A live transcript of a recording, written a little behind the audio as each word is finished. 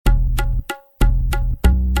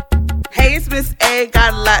Miss A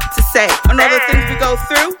got a lot to say on all the things we go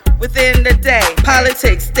through within the day.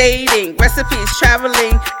 Politics, dating, recipes,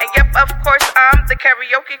 traveling, and yep, of course, I'm the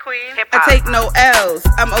karaoke queen. I take no L's,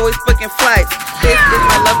 I'm always booking flights. This is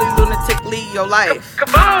my lovely lunatic Leo life.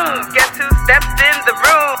 Kaboom! Guess who stepped in the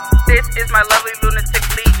room? This is my lovely lunatic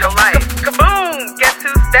Leo life. Kaboom! Guess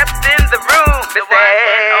who stepped in the room? The one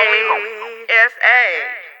and only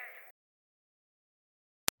S.A.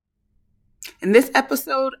 In this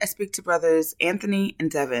episode, I speak to brothers Anthony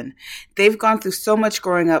and Devin. They've gone through so much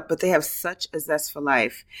growing up, but they have such a zest for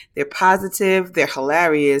life. They're positive, they're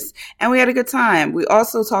hilarious, and we had a good time. We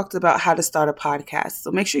also talked about how to start a podcast.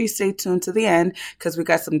 So make sure you stay tuned to the end because we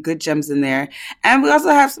got some good gems in there. And we also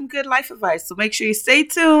have some good life advice. So make sure you stay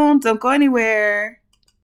tuned. Don't go anywhere.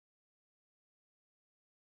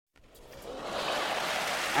 All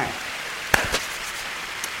right.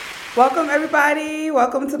 Welcome, everybody.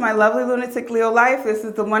 Welcome to my lovely lunatic Leo life. This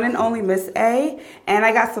is the one and only Miss A, and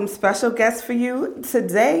I got some special guests for you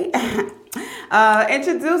today.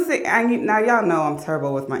 Introducing, now y'all know I'm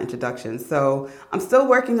terrible with my introductions, so I'm still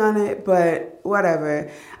working on it, but whatever.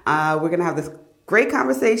 We're going to have this great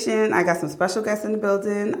conversation. I got some special guests in the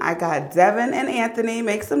building. I got Devin and Anthony.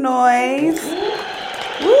 Make some noise. Woo,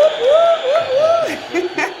 woo, woo, woo.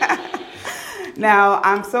 Now,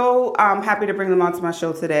 I'm so happy to bring them onto my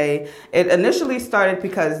show today. It initially started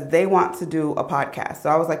because they want to do a podcast. So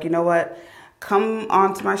I was like, you know what? Come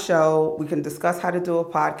on to my show. We can discuss how to do a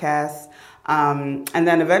podcast. And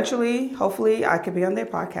then eventually, hopefully, I could be on their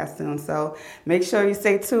podcast soon. So make sure you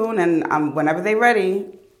stay tuned. And whenever they're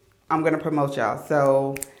ready, I'm going to promote y'all.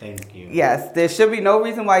 So thank you. Yes, there should be no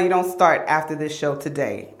reason why you don't start after this show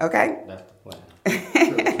today. Okay? That's the plan.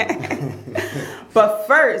 But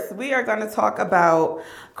first, we are going to talk about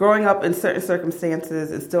growing up in certain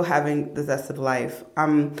circumstances and still having the zest of life.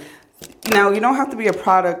 Now, you don't have to be a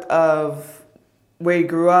product of where you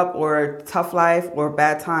grew up or tough life or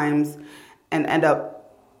bad times and end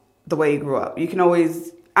up the way you grew up. You can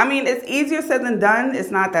always, it's easier said than done. It's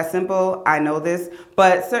not that simple. I know this.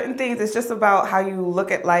 But certain things, it's just about how you look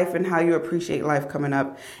at life and how you appreciate life coming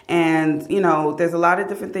up. And, there's a lot of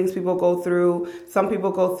different things people go through. Some people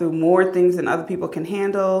go through more things than other people can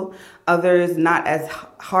handle. Others not as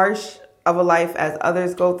harsh of a life as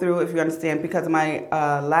others go through, if you understand. Because of my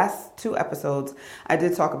last 2 episodes, I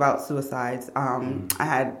did talk about suicides. I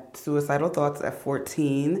had suicidal thoughts at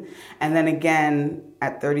 14 and then again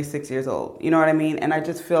at 36 years old. You know what I mean? And I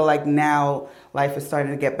just feel like now life is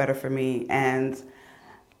starting to get better for me. And,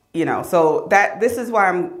 so this is why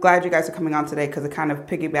I'm glad you guys are coming on today, because it kind of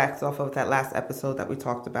piggybacks off of that last episode that we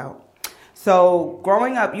talked about. So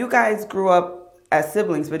growing up, you guys grew up as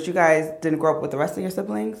siblings, but you guys didn't grow up with the rest of your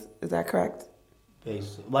siblings. Is that correct?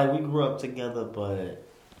 Basically. Like, we grew up together, but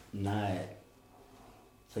not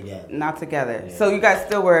together. Not together. Yeah. So you guys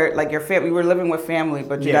still were, like, your family, we were living with family,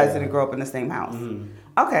 but you guys didn't grow up in the same house. Mm-hmm.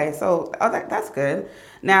 Okay, so that's good.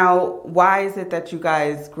 Now, why is it that you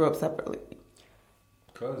guys grew up separately?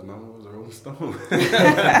 Because Mama was a Rolling Stone.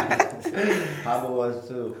 Papa was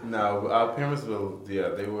too. No, our parents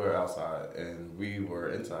they were outside and we were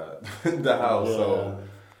inside the house. Yeah.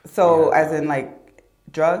 So as in like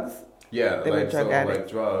drugs? Yeah, they were drug addicts. Like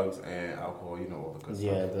drugs and alcohol, all the good stuff.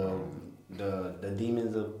 Yeah, the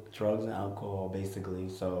demons of drugs and alcohol, basically.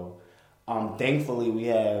 So, thankfully, we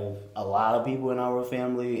have a lot of people in our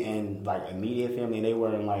family and like immediate family. And they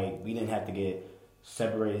weren't we didn't have to get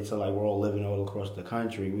separated, so like we're all living all across the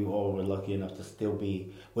country. We all were lucky enough to still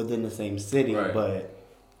be within the same city, right. but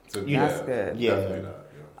that's good. Yeah.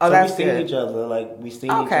 Oh, so that's we seen good. each other, we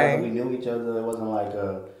seen each other, we knew each other. It wasn't like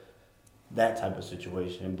that type of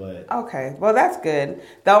situation, but okay, well that's good.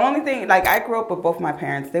 The only thing, I grew up with both my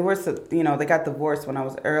parents. They were, they got divorced when I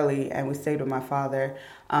was early, and we stayed with my father.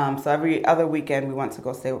 So every other weekend we went to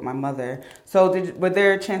go stay with my mother. So were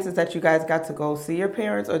there chances that you guys got to go see your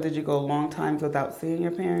parents, or did you go long times without seeing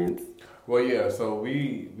your parents? Well, yeah. So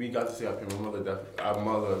we got to see our parents. Our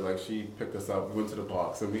mother, she picked us up. We went to the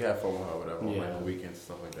park, so we had fun with her, whatever, on the weekends and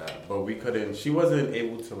stuff like that. But we couldn't. She wasn't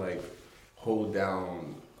able to hold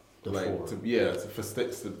down. For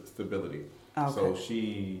stability. Okay. So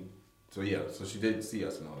she did see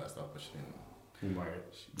us and all that stuff, but she didn't.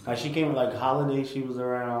 Right. She came holidays. She was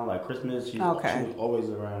around. Christmas. She was always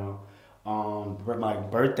around. My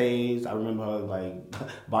birthdays. I remember her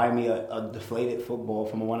buying me a deflated football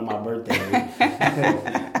from one of my birthdays.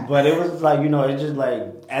 But it was it's just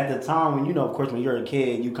at the time when of course when you're a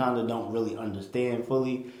kid you kind of don't really understand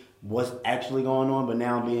fully what's actually going on, but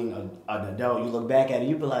now being an adult, you look back at it,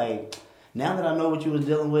 you be like, now that I know what you was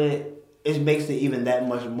dealing with, it makes it even that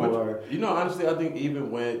much more. But, honestly, I think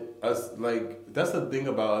even when us, like, that's the thing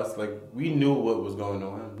about us, like, we knew what was going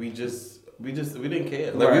on. We didn't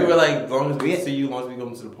care. Like, we were like, as long as we see you, as long as we go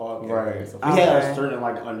into the park. Right. We had a certain,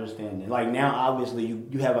 like, understanding. Like, now, obviously,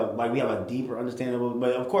 you have we have a deeper understanding.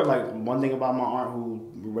 But, of course, like, one thing about my aunt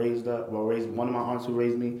who raised one of my aunts who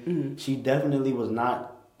raised me, she definitely was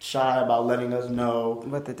not shy about letting us know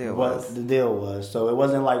what the deal was. So it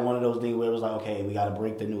wasn't like one of those things where it was like, okay, we got to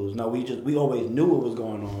break the news. No, we always knew what was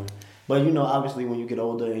going on. But obviously when you get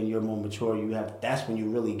older and you're more mature, that's when you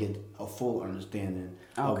really get a full understanding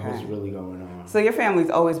of what's really going on. So your family's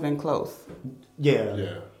always been close.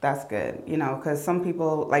 Yeah. That's good. Because some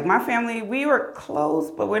people, like my family, we were close,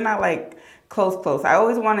 but we're not like close. I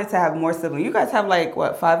always wanted to have more siblings. You guys have like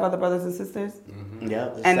what, 5 other brothers and sisters? Mm-hmm. Yeah.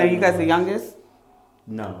 And are you guys the youngest?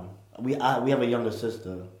 No. We have a younger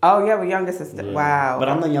sister. Oh, you have a younger sister. Yeah. Wow. But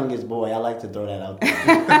I'm the youngest boy. I like to throw that out there.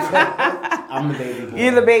 I'm the baby boy.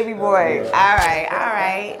 You're the baby boy. All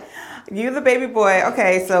right. You the baby boy.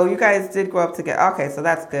 Okay, so you guys did grow up together. Okay, so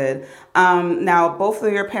that's good. Now, both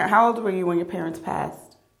of your parents, how old were you when your parents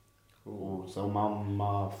passed? Ooh, so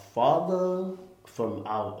my father,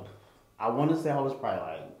 I want to say I was probably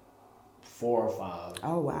like 4 or 5.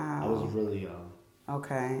 Oh, wow. I was really young.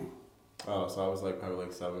 Okay. Oh, so I was like probably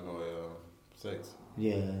like 7 or 6.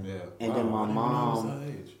 Yeah. And wow, then my mom. That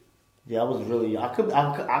age. Yeah, I was really. I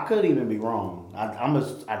could even be wrong. I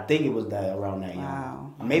think it was that around that young. Wow.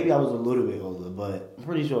 Maybe I was a little bit older, but I'm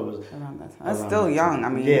pretty sure it was around that time. That's still young. I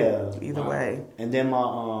mean, either way. And then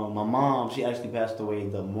my mom, she actually passed away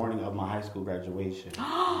the morning of my high school graduation.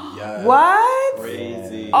 Yes. What?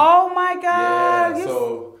 Crazy. Oh my God. Yeah.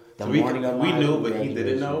 So we knew, but he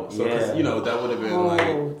didn't know. So that would have been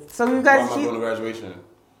like. So you guys. Why am I going to graduation?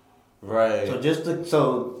 Right. So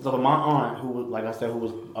so my aunt, who was, like I said,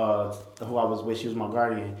 who I was with, she was my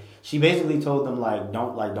guardian. She basically told them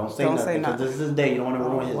don't say nothing because this is his day. You don't want to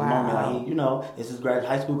ruin his moment. Like it's his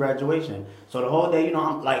high school graduation. So the whole day,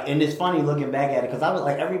 I'm like, and it's funny looking back at it because I was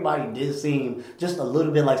like, everybody did seem just a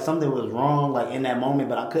little bit like something was wrong, like in that moment,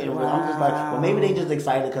 but I couldn't. I'm just like, well, maybe they just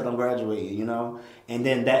excited because I'm graduating, And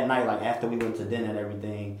then that night, like after we went to dinner and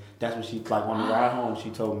everything, that's when she like on the ride home, she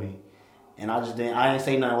told me. And I didn't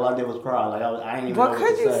say nothing. All I did was cry. Like I didn't even know what to say. What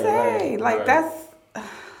could you say? Right. Like that's.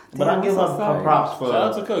 But I give her props for. Shout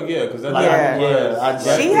out to Cook, because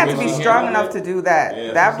she had to be strong enough to do that.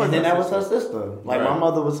 Yeah. That was her sister. Like my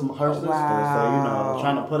mother was her sister, so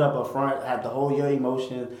trying to put up a front, have to hold your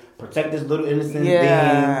emotions, protect this little innocent being,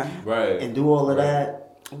 and do all of that.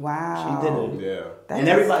 Wow, she did it. Yeah, and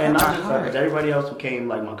everybody, and not just her, but everybody else who came,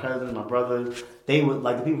 like my cousins, my brothers, they would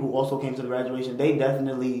like the people who also came to the graduation. They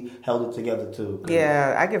definitely held it together too.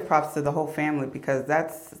 Yeah, I give props to the whole family because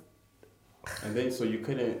that's. And then he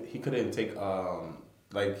couldn't take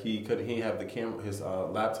he didn't have the camera, his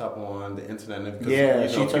laptop on the internet,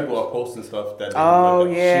 because people are posting stuff that. Damn,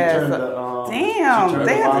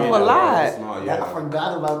 they had to do a lot. I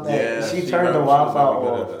forgot about that. Yeah, she turned the Wi-Fi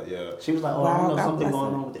off. She was like, I don't know, something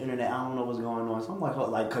going on with the internet. I don't know what's going on. So I'm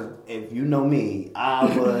like, because if you know me, I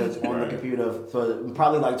was on the computer for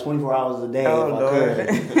probably like 24 hours a day if I could.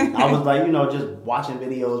 I was like, just watching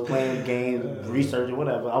videos, playing games, researching,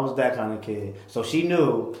 whatever. I was that kind of kid. So she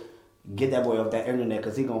knew, get that boy off that internet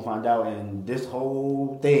because he gonna find out, and this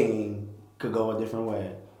whole thing could go a different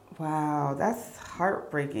way. Wow, that's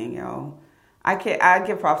heartbreaking, yo. I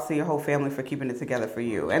give props to your whole family for keeping it together for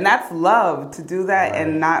you. And that's love, to do that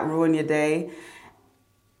and not ruin your day.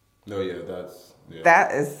 No,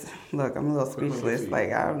 that is, look, I'm a little speechless.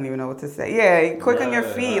 Like, I don't even know what to say. Yeah, quick on your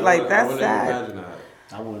feet. That's sad.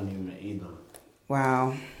 I wouldn't even either.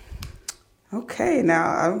 Wow. Okay,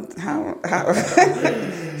 now, how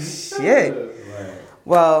shit. Right.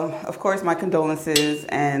 Well, of course, my condolences.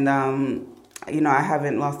 And, I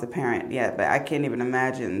haven't lost a parent yet, but I can't even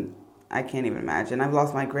imagine. I've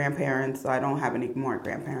lost my grandparents, so I don't have any more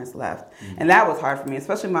grandparents left. Mm-hmm. And that was hard for me,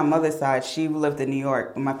 especially my mother's side. She lived in New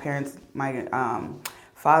York. My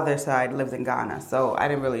father's side lived in Ghana, so I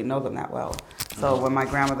didn't really know them that well. So when my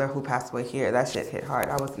grandmother, who passed away here, that shit hit hard.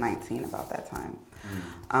 I was 19 about that time.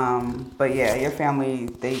 Mm-hmm. But yeah, your family,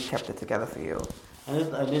 they kept it together for you. And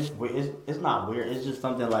it's not weird. It's just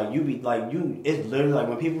something like it's literally like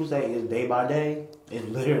when people say it's day by day, it's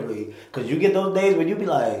literally, because you get those days when you be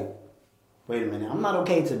like, wait a minute, I'm not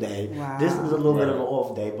okay today. Wow. This is a little bit of an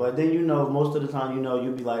off day. But then most of the time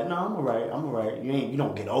you'll be like, no, I'm alright. You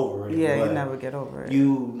don't get over it. Yeah, you never get over it.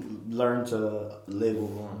 You learn to live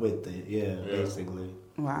with it, basically.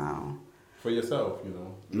 Wow. For yourself,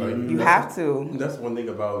 you have to. That's one thing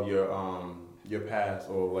about your past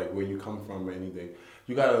or like where you come from or anything.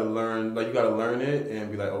 You gotta learn it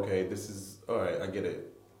and be like, okay, this is all right. I get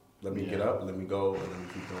it. Let me get up. Let me go. And let me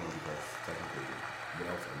keep going because technically, what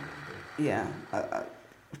else are you gonna do? Yeah.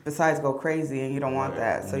 Besides go crazy, and you don't want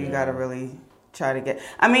that, so you gotta really try to get.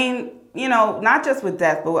 I mean, you know, not just with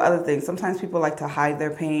death, but with other things. Sometimes people like to hide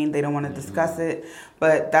their pain; they don't want to discuss it.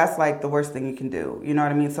 But that's like the worst thing you can do. You know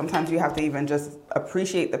what I mean? Sometimes you have to even just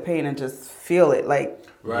appreciate the pain and just feel it, like.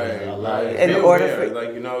 Right. In order for,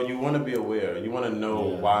 like, you know, you want to be aware. You want to know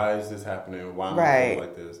why is this happening? Why am I feeling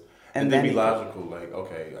like this? And then be logical. Like,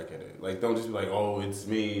 okay, I get it. Like, don't just be like, oh, it's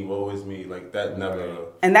me. Woe is me. Like that never.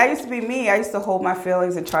 And that used to be me. I used to hold my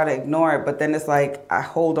feelings and try to ignore it, but then it's like I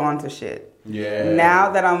hold on to shit. Yeah.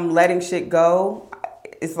 Now that I'm letting shit go,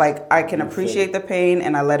 it's like I can appreciate the pain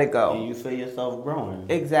and I let it go. And you feel yourself growing.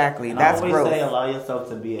 Exactly. And that's I always growth. say allow yourself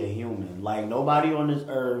to be a human. Like nobody on this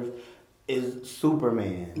earth is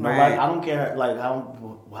Superman. Nobody, I don't care like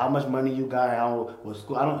how much money you got, what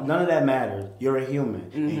school. None of that matters. You're a human,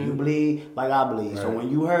 and you bleed like I bleed. Right. So when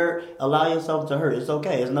you hurt, allow yourself to hurt. It's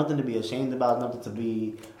okay. It's nothing to be ashamed about. Nothing to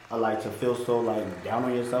be like to feel so like down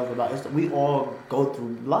on yourself about. We all go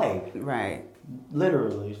through life, right?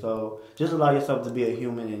 Literally. So just allow yourself to be a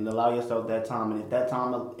human and allow yourself that time. And if that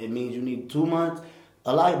time it means you need 2 months.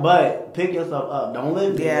 But pick yourself up. Don't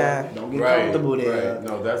live there. Don't get comfortable there. Right.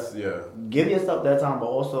 No, that's Give yourself that time, but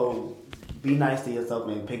also be nice to yourself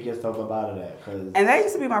and pick yourself up out of that. And that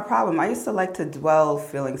used to be my problem. I used to like to dwell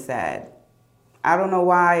feeling sad. I don't know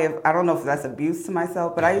why. I don't know if that's abuse to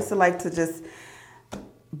myself, but I used to like to just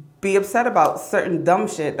be upset about certain dumb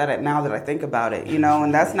shit now that I think about it, you know,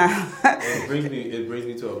 and that's not. It brings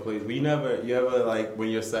me to a place. You ever like when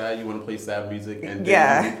you're sad, you want to play sad music and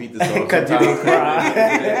then you repeat the song. Because you didn't cry.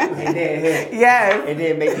 It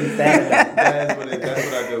didn't make you sad. That's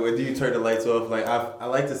what I do. When you turn the lights off, like I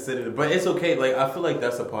like to sit in it, but it's okay. Like I feel like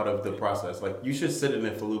that's a part of the process. Like you should sit in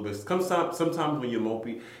it for a little bit. Sometimes when you're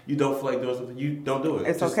mopey, you don't feel like doing something. You don't do it.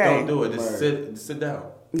 It's just okay. Don't do it. Just sit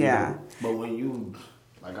down. Yeah. But when you.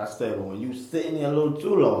 Like I said, when you sitting there a little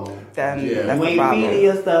too long, then you ain't feeding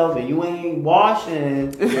yourself and you ain't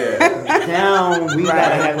washing down, we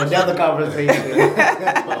gotta have another conversation.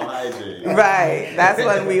 Right. That's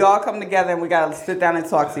when we all come together and we gotta sit down and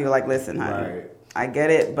talk to you like, listen, honey. Right. I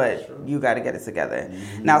get it, but you got to get it together.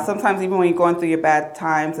 Mm-hmm. Now, sometimes even when you're going through your bad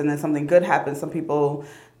times and then something good happens, some people,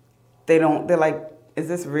 they're like, is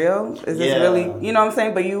this real? Is this really, you know what I'm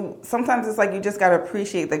saying? But sometimes it's like you just got to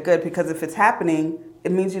appreciate the good because if it's happening,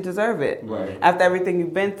 it means you deserve it. Right. After everything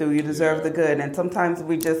you've been through, you deserve the good. And sometimes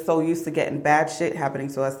we're just so used to getting bad shit happening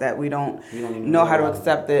to us that we don't know how to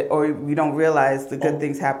accept it, or we don't realize the good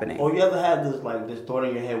things happening. Or you ever had this thought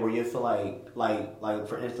in your head where you feel like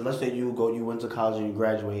for instance, let's say you went to college and you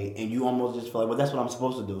graduate and you almost just feel like, well, that's what I'm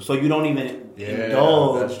supposed to do. So you don't even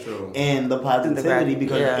indulge in the positivity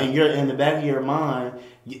because in the back of your mind,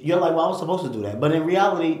 you're like, well, I was supposed to do that. But in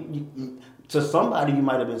reality, to somebody, you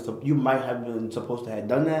might have been supposed to have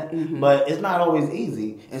done that, but it's not always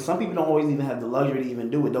easy, and some people don't always even have the luxury to even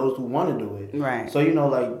do it. Those who want to do it, right? So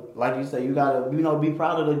like you say, you gotta be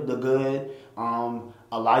proud of the good,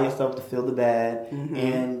 allow yourself to feel the bad,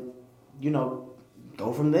 and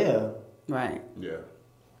go from there. Right. Yeah.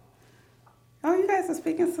 Oh, you guys are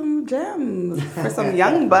speaking some gems for some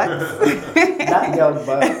young bucks. Not young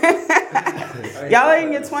bucks. Y'all are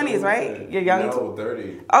in your 20s, right? You're young. No,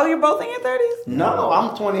 30. Oh, you're both in your 30s? No,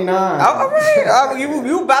 I'm 29. Oh, all right. Oh,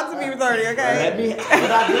 you about to be 30, okay?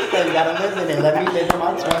 But I just said you gotta live in it. Let me live in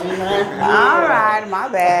my 29. All right, my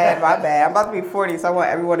bad. I'm about to be 40, so I want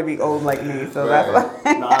everyone to be old like me. So that's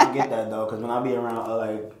why. No, I get that though, because when I be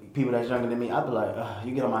around people that's younger than me, I be like,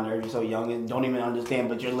 you get on my nerves. You're so young and don't even understand,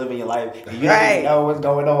 but you're living your life. And you don't even know what's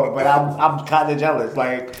going on. But I'm kind of jealous.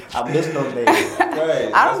 Like I miss those days.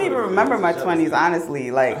 I don't even remember my 20s,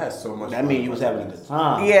 honestly. Like I had so much. That means you was having a good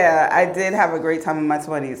time. Yeah, I did have a great time in my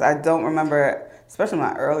 20s. I don't remember, especially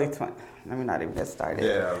my early 20s. Let me not even get started.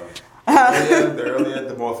 Yeah. The earlier,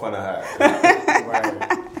 the more fun I had.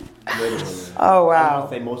 Right. Oh wow! I would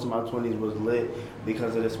say most of my 20s was lit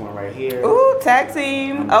because of this one right here. Ooh, tag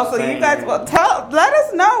team! So you guys, let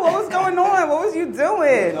us know what was going on. What was you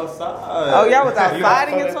doing? Outside. Oh, y'all was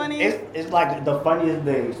outside in your 20s? It's like the funniest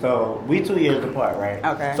thing. So we 2 years apart, right?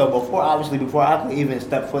 Okay. So before I could even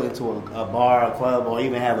step foot into a bar, a club, or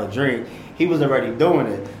even have a drink, he was already doing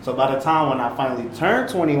it. So by the time when I finally turned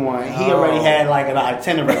 21, he already had like an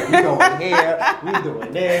itinerary. We going here, we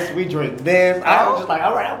doing this, we drink this. I was just like,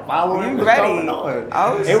 all right, I'm following what's going on.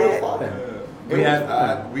 Oh, it was fun.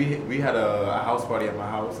 We had a house party at my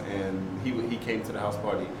house, and he came to the house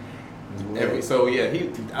party. I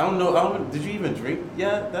don't know. Did you even drink?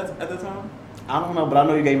 Yeah, that's at the time. I don't know, but I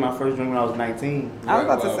know you gave me my first drink when I was 19. I was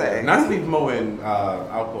about to say. Not Steve Mo and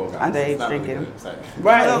alcohol guys. Underage drinking.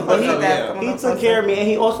 Right, but he took care of me, and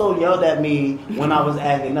he also yelled at me when I was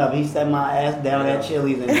acting up. He set my ass down at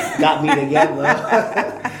Chili's and got me together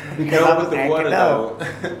because I was acting up.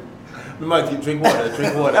 Remember, drink water.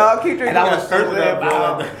 Oh, keep drinking. And I was cursing him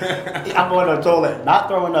out. I'm on the toilet, not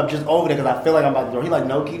throwing up, just over there because I feel like I'm about to throw. He's like,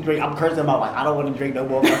 no, keep drinking. I'm cursing him out like, I don't want to drink no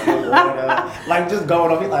more water. Like, just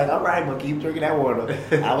going off. He's like, all right, but keep drinking that water.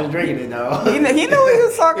 I was drinking it though. He knew what he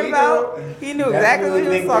was talking about. He knew exactly what he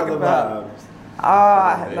was talking about. Oh,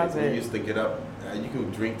 I love it. You used to get up. You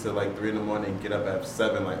could drink till like 3 a.m. and get up at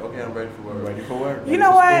 7. Like, okay, I'm ready for work. You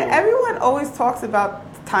know what? Everyone always talks about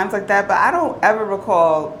times like that, but I don't ever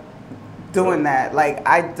recall doing that. Like,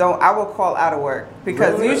 I will call out of work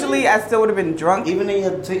because usually I still would have been drunk. Even in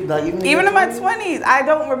your even in my 20s, I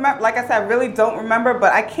don't remember. Like I said, I really don't remember.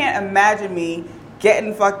 But I can't imagine me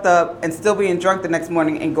getting fucked up and still being drunk the next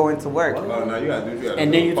morning and going to work. Oh no, you gotta do.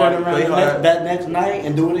 And then you turn around that next night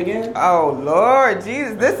and do it again. Oh Lord,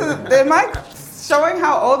 Jesus! Am I showing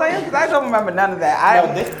how old I am? Because I don't remember none of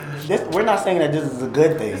that. We're not saying that this is a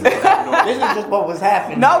good thing. This is just what was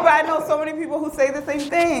happening. No, but I know so many people who say the same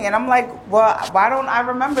thing, and I'm like, well, why don't I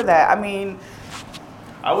remember that? I mean,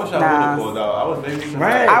 I wish I would have called out. I was maybe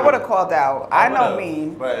right. I would have called out. I know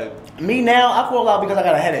me. But me now, I call out because I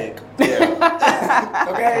got a headache. Yeah.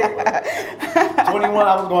 Okay. 21,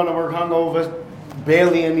 I was going to work hungover,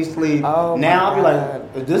 barely any sleep. Oh, now I'll be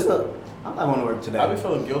like, is this I'm not going to work today. I be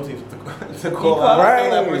feeling guilty to call out. Right. I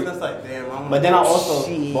feel that person that's like, damn. But then I also,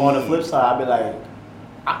 but on the flip side, I be like,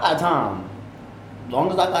 I got time. As long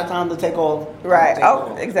as I got time to take off. Right.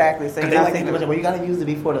 Exactly. So you're not thinking, well, you got to use it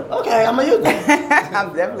before the. Okay, I'm going to use it.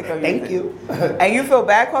 I'm definitely going to use it. Thank you. And you feel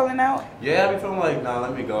bad calling out? Yeah, I be feeling like, nah,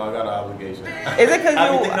 let me go. I got an obligation. Is it because I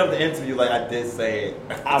be thinking of the interview like I did say it.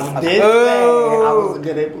 I did say I was a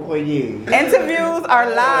good employee. Interviews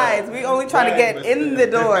are lies. We only trying to get in the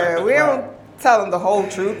door. We don't tell them the whole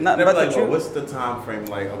truth, nothing but the truth. What's the time frame?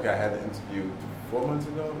 Like, okay, I had the interview 4 months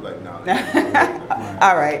ago. Like, no.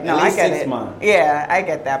 All right, no, At least I get 6 it. months. Yeah, I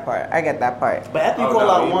get that part. But after you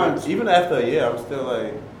call out once, even after a year, I'm still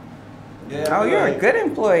like, yeah. Oh, you're a good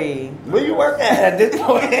employee. Where you work at this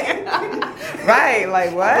point? Right,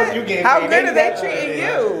 like what? How good are they treating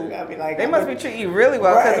you? Like, they must be treating you really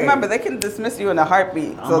well because remember they can dismiss you in a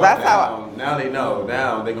heartbeat. So that's how. Now they know.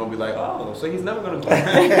 Now they're gonna be like, oh, so he's never gonna do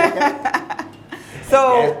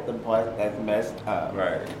So that's the part that's messed up.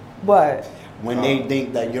 Right. What? When they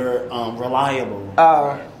think that you're reliable.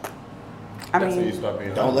 Oh. I That's when you mean, start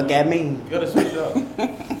being don't look at me. You gotta switch up.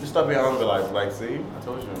 Just start being humble. Like, see, I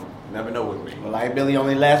told you, never know with me. Reliability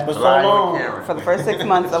only lasts for so long. for the first 6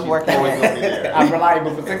 months of working there. I'm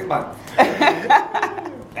reliable for 6 months.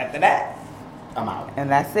 After that, I'm out.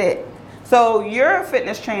 And that's it. So you're a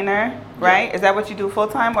fitness trainer, right? Yeah. Is that what you do full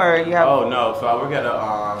time, or you have? Oh no, so I work at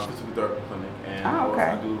a physical therapy clinic, and okay.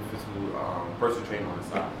 I do physical personal training on the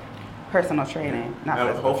side. Personal training, not and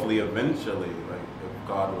physical. hopefully, eventually, like if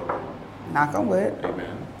God will. Knock on wood.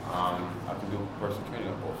 Amen. I can do personal training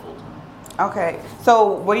or full time. Okay.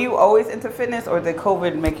 So were you always into fitness, or did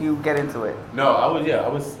COVID make you get into it? No, I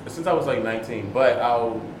was since I was like 19, but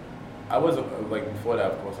I wasn't like before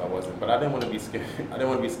that. Of course, I wasn't. But I didn't want to be skinny. I didn't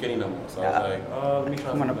want to be skinny no more. So I was like, oh, let me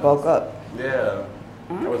try. I'm gonna bulk up. Yeah,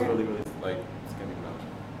 Okay. I was really like skinny now.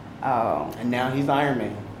 Oh. And now he's Iron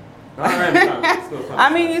Man. I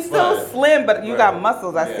mean, you're still slim, but you got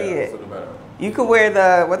muscles. I see it. You could wear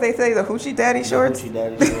the hoochie daddy shorts. Hoochie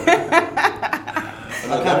daddy shorts.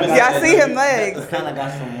 Yeah, I see him legs. Kind of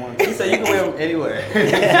got some more. He said you can wear them anywhere.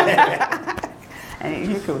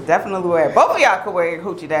 And you could definitely wear it. Both of y'all could wear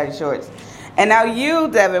hoochie daddy shorts. And now you,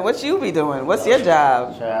 Devin, what you be doing? What's your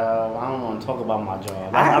job? Child, I don't want to talk about my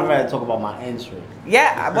job. I'd rather talk about my interest.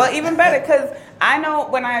 Yeah, well, even better, because I know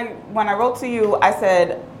when I wrote to you, I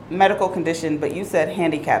said medical condition, but you said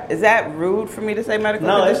handicap. Is that rude for me to say medical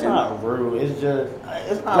condition? No, it's not rude. It's just,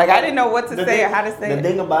 it's not. Like, I didn't know what to say or how to say it. The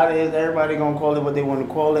thing about it is everybody going to call it what they want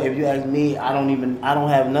to call it. If you ask me, I don't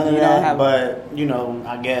have none of that. But,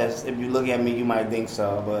 I guess if you look at me, you might think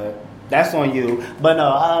so. But that's on you. But no,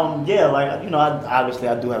 I obviously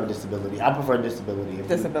I do have a disability. I prefer disability.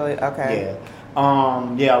 Disability, okay.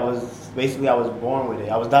 Yeah. I was born with it.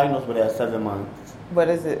 I was diagnosed with it at 7 months. What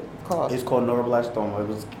is it called? It's called neuroblastoma. It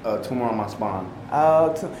was a tumor on my spine.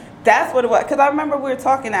 Oh, that's what it was. Because I remember we were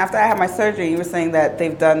talking after I had my surgery. You were saying that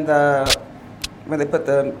they've done where they put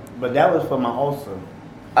the... But that was for my ulcer.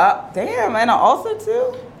 Damn, and an ulcer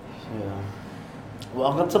too? Yeah.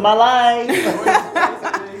 Welcome to my life.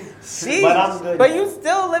 Sheesh. But I'm good. But you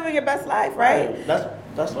still living your best life, right?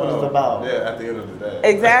 That's what it's about. Yeah, at the end of the day.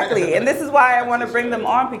 Exactly. And this is why I want to bring them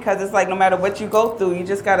on, because it's like no matter what you go through, you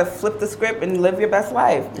just got to flip the script and live your best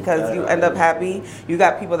life, because you end up happy. You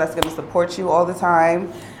got people that's going to support you all the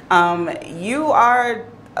time. You are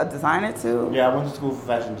a designer too? Yeah, I went to school for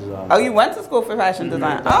fashion design. Oh, you went to school for fashion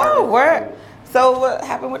design. Oh, where? So what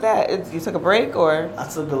happened with that? You took a break or? I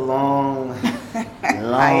took a long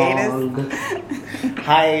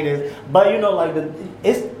hiatus. But you know, like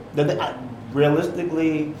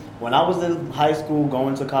realistically, when I was in high school,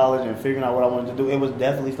 going to college and figuring out what I wanted to do, it was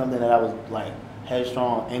definitely something that I was like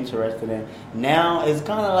headstrong interested in. Now it's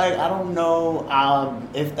kind of like I don't know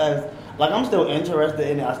if that's like I'm still interested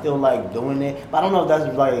in it. I still like doing it, but I don't know if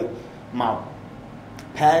that's like my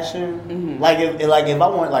passion. Mm-hmm.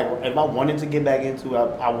 If I wanted to get back into it,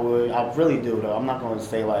 I would. I really do though. I'm not going to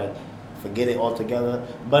say like forget it altogether,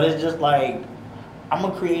 but it's just like I'm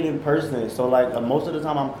a creative person, so like most of the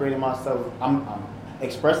time I'm creating myself. I'm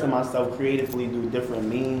expressing myself creatively through different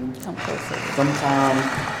means.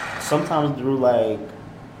 Sometimes through like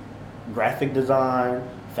graphic design,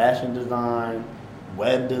 fashion design,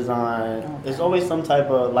 web design. Okay. It's always some type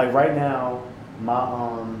of like right now.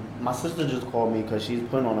 My sister just called me because she's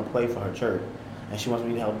putting on a play for her church, and she wants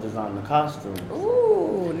me to help design the costumes.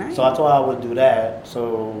 Ooh, nice. So I told her I would do that.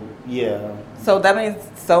 So yeah. So that means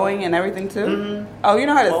sewing and everything too. Mm-hmm. Oh, you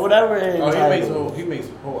know how to. Well, whatever it is. He makes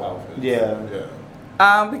whole outfits. Yeah.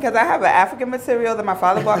 Because I have an African material that my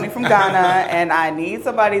father bought me from Ghana, and I need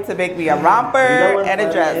somebody to make me a romper and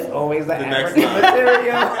a dress. It's always the African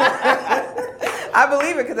material. I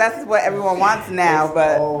believe it because that's what everyone wants now. It's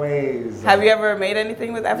but always. Have you ever made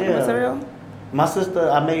anything with African material? My sister,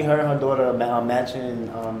 I made her and her daughter matching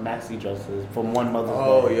maxi dresses from one Mother's Day.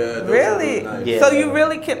 Oh yeah, really? Nice. Yeah. So you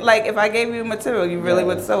really can, like, if I gave you material, you really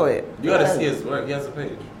would sew it. You gotta see his work. He has a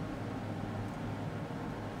page.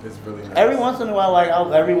 It's really nice. Every once in a while,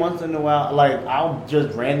 I'll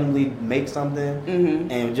just randomly make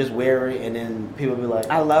something and just wear it, and then people be like,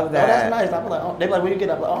 "I love that. Oh, that's nice." I'll be like, "They be like, where you get?"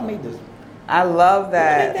 I'm like, "Oh, I made this." I love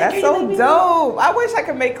that. That's so dope. I wish I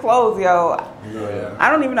could make clothes, yo. Yeah. I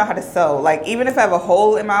don't even know how to sew. Like, even if I have a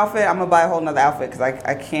hole in my outfit, I'm gonna buy a whole nother outfit because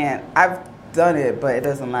I can't. I've done it, but it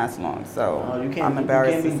doesn't last long. So I'm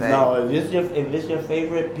embarrassed to say. No, if it's your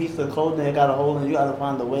favorite piece of clothing, it got a hole in it, you gotta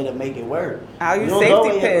find a way to make it work. I'll use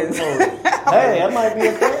safety pins. Hey, that might be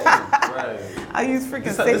a thing. Right. I use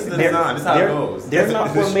freaking safety pins. This is how it goes. They're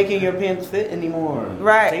not for making your pants fit anymore.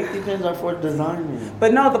 Right. Safety pins are for designing.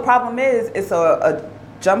 But no, the problem is it's a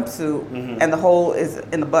jumpsuit and the hole is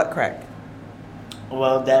in the butt crack.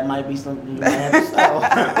 Well, that might be something you might have to sell.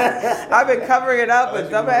 I've been covering it up with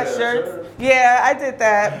dumbass shirts. Sure. Yeah, I did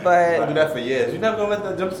that, but I do that for years. You never gonna let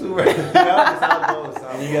that jumpsuit right? That's how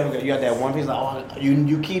it goes. You got that one piece like, oh,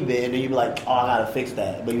 you keep it, and then you be like, oh, I gotta fix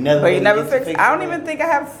that, but you never. But you never fix. I don't even think I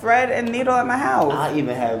have thread and needle at my house. I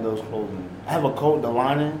even have those clothing. I have a coat, the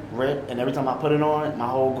lining ripped, and every time I put it on,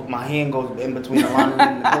 my hand goes in between the lining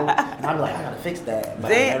and the coat, and I'm like, I gotta fix that,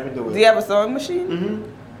 but I never do it. Do you have a sewing machine? Mm-hmm.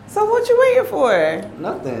 So what you waiting for?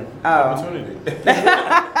 Nothing. Oh. Opportunity.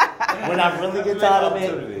 When I really get tired of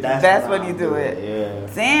it, that's when you do it.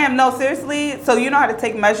 Yeah. Damn, no, seriously? So you know how to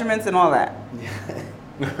take measurements and all that?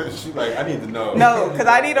 She's like, I need to know. No, because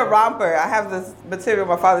I need a romper. I have this material.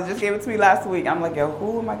 My father just gave it to me last week. I'm like, yo,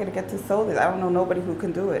 who am I going to get to sew this? I don't know nobody who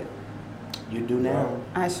can do it. You do now.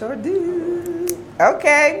 I sure do.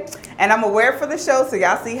 Okay. And I'm aware for the show, so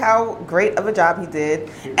y'all see how great of a job he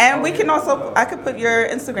did. And we can also, I could put your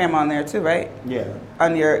Instagram on there too, right? Yeah.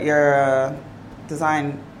 On your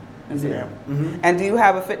design Instagram. Mm-hmm. And do you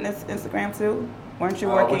have a fitness Instagram too? Weren't you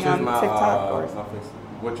working on TikTok?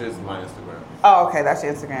 Which is my Instagram. Oh, okay. That's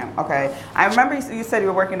your Instagram. Okay. I remember you said you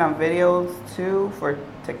were working on videos too for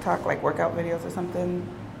TikTok, like workout videos or something.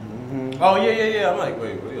 Mm-hmm. Oh, yeah. I'm like,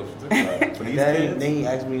 wait, what else? For these kids? Then he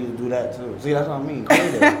asked me to do that too. See, that's what I mean.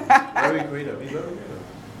 Creative. Very creative. He's very creative.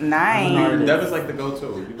 Nice. Devin's like the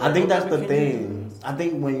go-to. I think that's the thing. I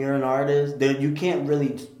think when you're an artist, that you can't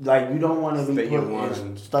really, like, you don't want to be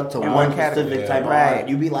stuck to one specific type of art.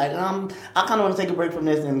 You be like, I kind of want to take a break from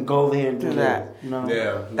this and go over here and do that. You know?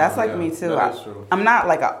 Yeah. That's like me too. That's true. I'm not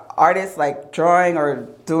like an artist, like drawing or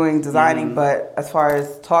doing designing, but as far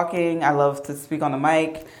as talking, I love to speak on the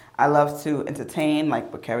mic. I love to entertain,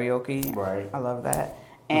 like with karaoke. Right. I love that.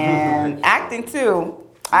 And acting too.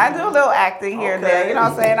 I do a little acting here and there, you know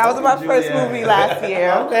what I'm saying? I was in my first movie last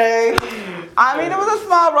year. Okay. I mean, it was a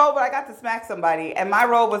small role, but I got to smack somebody. And my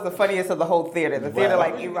role was the funniest of the whole theater. The theater,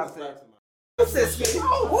 like, erupted. Because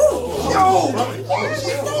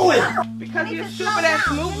of your stupid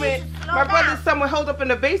ass movement, my brother's somewhere holed up in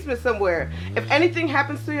the basement somewhere. If anything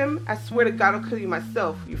happens to him, I swear to God I'll kill you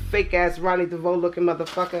myself, you fake ass Ronnie DeVoe looking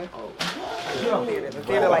motherfucker.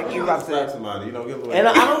 Theater like you about to. And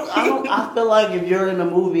I feel like if you're in a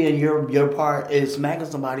movie and your part is smacking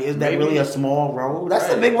somebody, is that really a small role? That's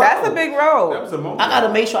a big role. That's a big role. I gotta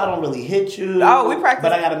make sure I don't really hit you. Oh, we practice.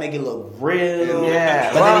 But I gotta make it look real.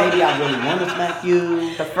 Yeah. But then maybe I really want to smack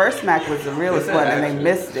you. The first smack was the realest one, and they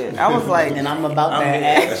missed it. I was like, and I'm about that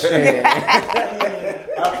action.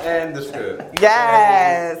 And the script.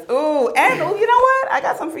 yes. Ooh, and you know what? I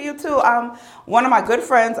got some for you too. One of my good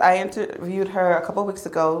friends, I interviewed her a couple weeks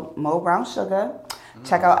ago, Mo Brown Sugar.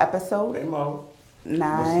 Check out episode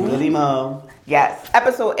 9. Goody Mo. Yes,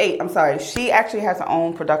 episode 8. I'm sorry. She actually has her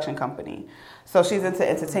own production company. So she's into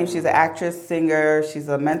entertainment. She's an actress, singer. She's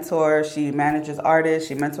a mentor. She manages artists.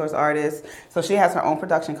 She mentors artists. So she has her own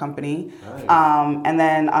production company. Nice. And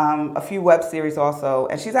then a few web series also.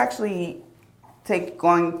 And she's actually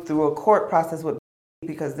going through a court process with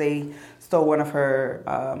because they stole one of her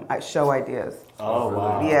show ideas. Oh,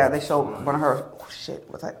 wow. Yeah, they stole one of her. Oh, shit,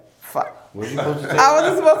 what's that? Fuck. What you supposed to say? I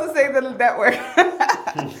wasn't supposed to say the network.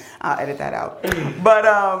 I'll edit that out. But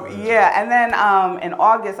yeah, and then in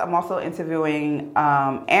August, I'm also interviewing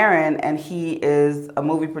Aaron, and he is a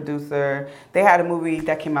movie producer. They had a movie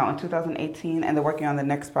that came out in 2018, and they're working on the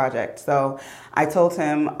next project. So I told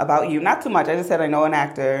him about you. Not too much. I just said I know an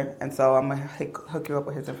actor, and so I'm going to hook you up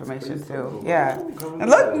with his information, too. Cool. Yeah. And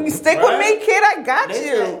look, you stick with me, kid. I got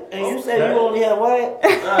you. And you said you only had what?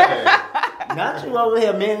 Not you over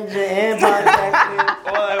here managing and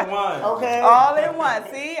podcasting. All at once. Okay. All in one.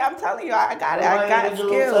 See, I'm telling you, I got it. I got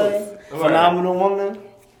skills. Phenomenal woman.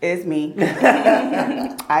 It's me.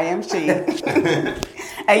 I am she.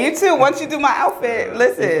 And you too, once you do my outfit,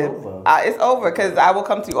 listen, it's over because I will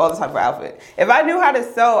come to you all the time for outfit. If I knew how to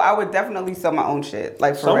sew, I would definitely sew my own shit.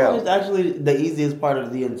 Like for real. Sewing is actually the easiest part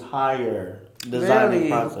of the entire designing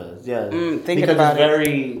process. Yes. Thinking about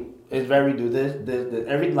It's very do this,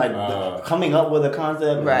 every coming up with a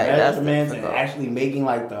concept, right? Measurements, and actually making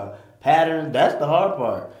like the patterns. That's the hard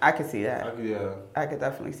part. I could see that. I could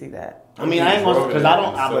definitely see that. I mean, I ain't gonna because I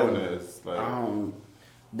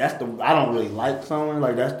don't really like sewing.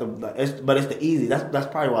 Like but it's the easy. That's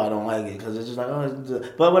probably why I don't like it because it's just like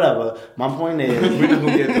but whatever. My point is we just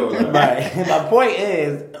gonna get through it. Right. My point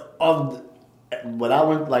is when I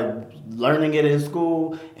went learning it in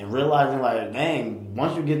school and realizing dang,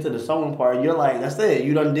 once you get to the sewing part, you're like, that's it.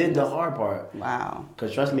 You done did the hard part. Wow.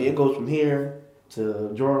 Because trust me, it goes from here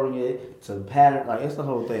to drawing it to pattern. It's the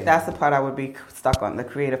whole thing. That's the part I would be stuck on, the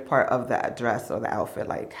creative part of that dress or the outfit.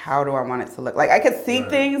 Like, how do I want it to look? Like, I could see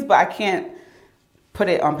things, but I can't put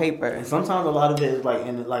it on paper. And sometimes a lot of it is a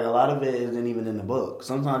lot of it isn't even in the book.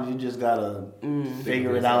 Sometimes you just gotta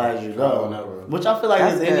figure it out as you go. Which I feel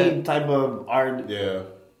like is any type of art. Yeah.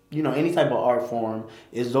 You know, any type of art form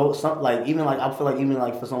is I feel like even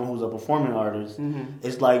for someone who's a performing artist,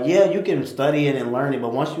 it's like, yeah, you can study it and learn it,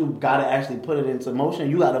 but once you gotta actually put it into motion,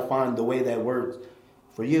 you gotta find the way that works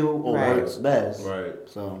for you or works best. Right.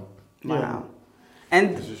 So wow.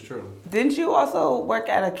 And this is true. Didn't you also work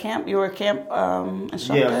at a camp? You were a camp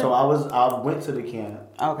instructor? Yeah, so I went to the camp.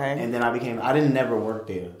 Okay. And then I didn't never work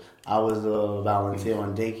there. I was a volunteer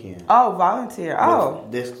on day camp. Oh, volunteer. Oh.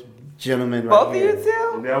 This gentleman both right here. Both of you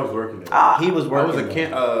two? Yeah, I was working there. He was working. I was a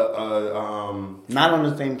camp. Not on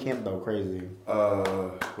the same camp though. Crazy.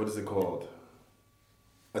 What is it called?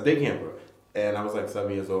 A day camper. And I was like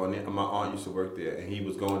 7 years old, and my aunt used to work there, and he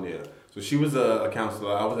was going there. So she was a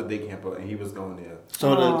counselor. I was a day camper, and he was going there.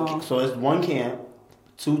 So it's one camp,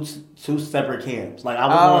 two separate camps. Like I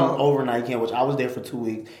was on overnight camp, which I was there for 2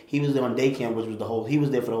 weeks. He was there on day camp, which was he was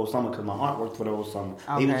there for the whole summer because my aunt worked for the whole summer.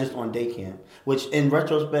 Okay. He was just on day camp, which in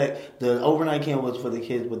retrospect, the overnight camp was for the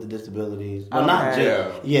kids with the disabilities. Well, not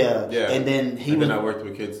just yeah. And then then I worked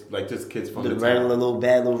with kids just kids from the regular little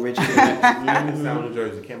bad little rich kids. in New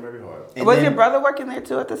Jersey, Camp Very Hard. Was your brother working there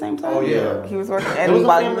too at the same time? Oh yeah, he was working. And it was a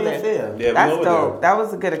family affair. Yeah, that's dope. That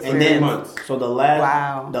was a good experience. And then, so the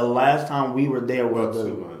last time we were there was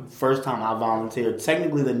the first time I volunteered.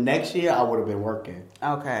 Technically, the next year I would have been working.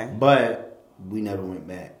 Okay, but we never went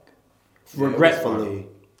back. Regretfully.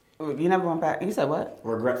 You never went back. You said what?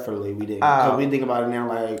 Regretfully, we didn't. Because we think about it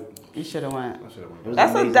now, you should have went.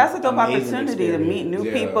 That's a dope opportunity to meet new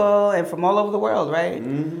people and from all over the world, right?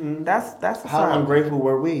 Mm-hmm. That's how ungrateful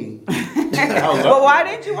were we? But why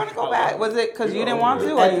didn't you want to go back? Was it because you didn't want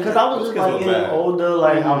to? Because I was just getting older.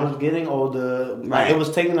 I was getting older. Right. It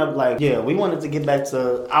was taking up we wanted to get back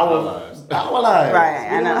to our lives. Right,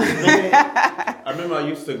 I know. I I remember I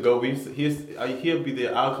used to go. He'll be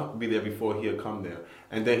there. I'll be there before he'll come there,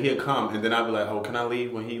 and then he'll come, and then I'll be like, "Oh, can I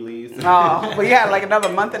leave when he leaves?" Oh, but you had like another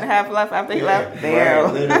month and a half left after he left.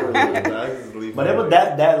 Damn. Right, literally. But it was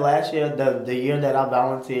that last year, the year that I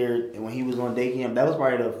volunteered, and when he was on day camp, that was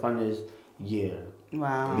probably the funnest year.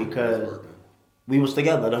 Wow. Because we was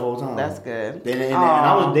together the whole time. That's good.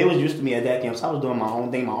 And they was used to me at that camp, so I was doing my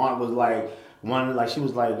own thing. My aunt was she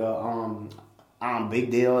was like, big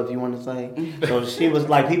deal, if you want to say. So she was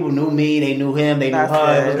like, people knew me, they knew him, they knew her.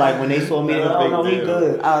 Good. It was like when they saw me, they were like, oh no, he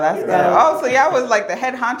good. Oh, that's good. Oh, so y'all was like the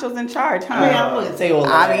head honchos in charge, huh? I mean, I wouldn't say all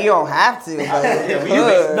that. I mean, you don't have to.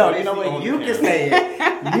 But you know what? You can say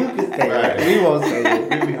it. You can say it. We won't say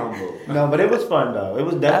it. We be humble. No, but it was fun though. It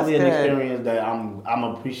was definitely an experience that I'm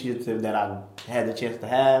appreciative that I had the chance to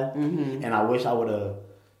have, and I wish I would have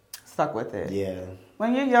stuck with it. Yeah.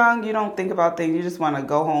 When you're young, you don't think about things. You just want to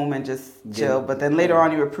go home and just chill. But then later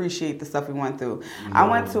on, you appreciate the stuff we went through. I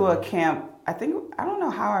went to a camp. I don't know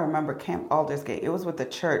how I remember Camp Aldersgate. It was with the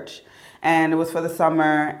church. And it was for the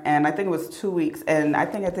summer. And I think it was 2 weeks. And I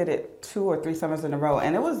think I did it 2 or 3 summers in a row.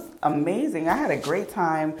 And it was amazing. I had a great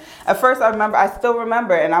time. At first, I still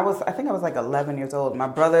remember. And I think I was like 11 years old. My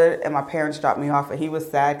brother and my parents dropped me off. And he was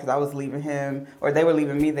sad because I was leaving him. Or they were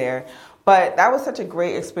leaving me there. But that was such a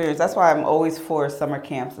great experience. That's why I'm always for summer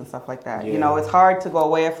camps and stuff like that. Yeah. You know, it's hard to go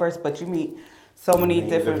away at first, but you meet so many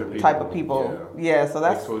different type of people. Yeah, so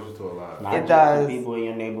that's exposure to a lot. Not just the people in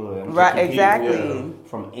your neighborhood. Right, exactly.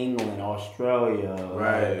 From England, Australia,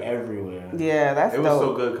 right, everywhere. Yeah, that's it was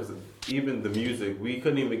so good because even the music, we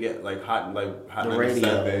couldn't even get like hot the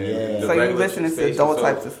radio. Yeah. So you listening to adult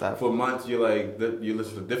types of stuff. For months, you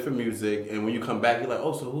listen to different music, and when you come back, you're like,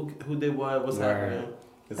 oh, so who did what? What's happening?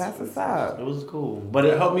 That's what's up. It was cool, but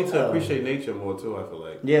it helped me to appreciate nature more too. I feel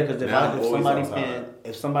like because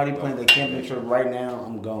if somebody playing the camping trip right now,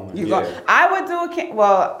 I'm going. I would do a camp.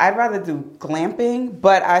 Well, I'd rather do glamping,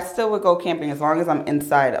 but I still would go camping as long as I'm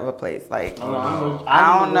inside of a place. Like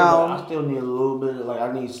I don't know. I still need a little bit. Like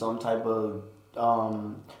I need some type of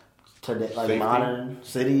modern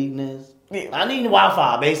cityness. I need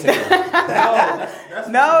Wi-Fi, basically.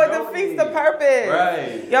 No, it defeats the purpose.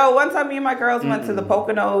 Right. Yo, one time me and my girls went to the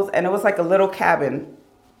Poconos, and it was like a little cabin.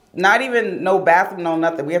 Not even no bathroom, no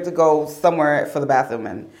nothing. We had to go somewhere for the bathroom,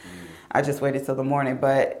 and I just waited till the morning.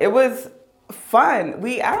 But it was fun.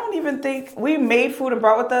 I don't even think we made food and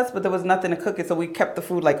brought with us, but there was nothing to cook it, so we kept the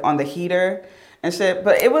food like on the heater and shit.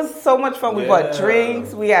 But it was so much fun. We bought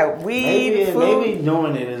drinks. We had weed, food. Maybe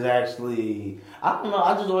doing it is actually. I don't know.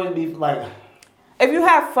 I just always be like. If you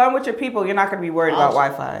have fun with your people, you're not going to be worried about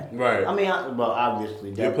Wi-Fi. Right. I mean, obviously.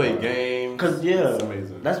 You play games. Because, it's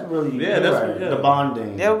amazing. That's really the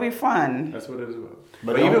bonding. It'll be fun. That's what it is about.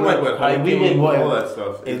 But even like with hiking and all that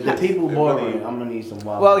stuff. If the people boring, I'm going to need some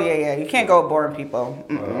Wi-Fi. Well, yeah. You can't go with boring people.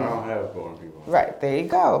 I don't have boring people. Right. There you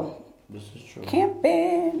go. This is true.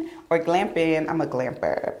 Camping or glamping. I'm a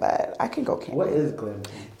glamper, but I can go camping. What is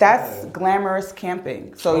glamping? That's glamorous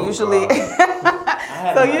camping. So usually...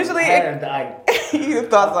 you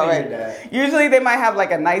thought so, right? Usually they might have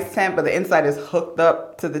like a nice tent, but the inside is hooked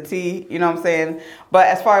up to the T. You know what I'm saying? But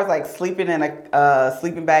as far as like sleeping in a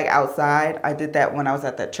sleeping bag outside, I did that when I was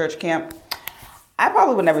at that church camp. I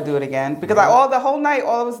probably would never do it again because the whole night,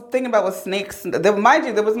 all I was thinking about was snakes. Mind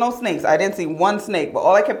you, there was no snakes. I didn't see one snake, but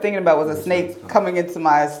all I kept thinking about was a snake coming into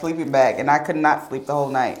my sleeping bag, and I could not sleep the whole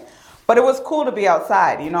night. But it was cool to be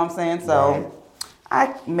outside. You know what I'm saying? So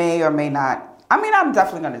I may or may not. I mean, I'm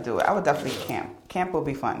definitely going to do it. I would definitely camp. Camp will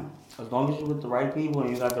be fun. As long as you're with the right people and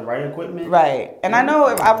you got the right equipment. Right. And I know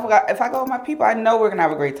if I go with my people, I know we're going to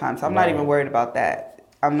have a great time. So I'm not even worried about that.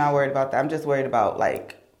 I'm not worried about that. I'm just worried about,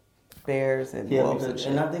 like, bears and wolves and shit.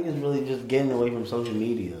 And I think it's really just getting away from social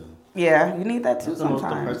media. Yeah, you need that too sometimes. It's the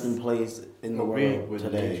most depressing place in the world with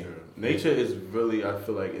today. Nature is really, I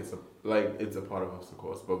feel like it's a part of us, of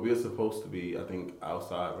course. But we're supposed to be, I think,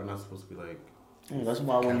 outside. We're not supposed to be, like... Yeah, that's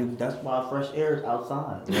why fresh air is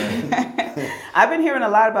outside. Right? I've been hearing a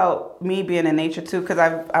lot about me being in nature too, because I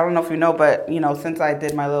don't know if you know, but since I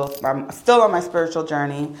did I'm still on my spiritual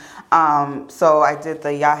journey. So I did the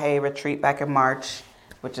Yahe retreat back in March,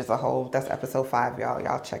 which is that's episode 5, y'all.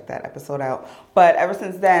 Y'all check that episode out. But ever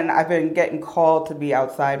since then, I've been getting called to be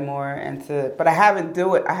outside more but I haven't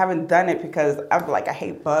done it because I'm like, I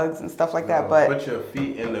hate bugs and stuff like that. But put your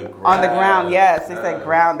feet in the ground. On the ground, yes. They said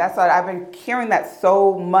ground. That's why I've been hearing that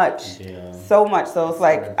so much. Yeah. So much. So it's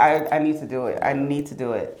like, I need to do it. I need to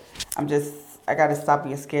do it. I got to stop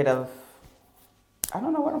being scared of, I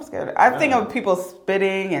don't know what I'm scared of. I think of people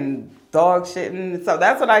spitting and dog shitting. So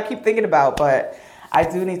that's what I keep thinking about. But I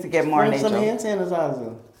do need to get more nature. Some hand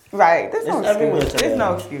sanitizer. Right. There's no excuse. There's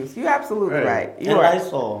no excuse. You're absolutely right. You're right.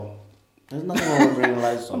 Lysol. There's nothing wrong with bringing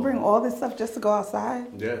Lysol. You bring all this stuff just to go outside?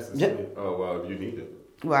 Yes. Oh, well, you need it.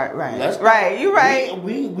 Right. Right. You're right.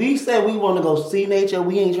 We said we want to go see nature.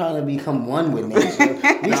 We ain't trying to become one with nature.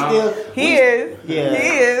 He is.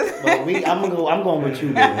 But I'm going with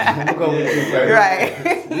you, then. I'm gonna go with you first.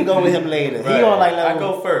 Right. We go with him later. Right. He on like level. I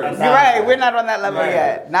go first. You're right. We're not on that level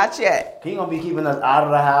yet. Not yet. He gonna be keeping us out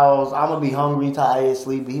of the house. I'm gonna be hungry, tired,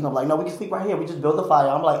 sleepy. He gonna be like, no, we can sleep right here. We just build a fire.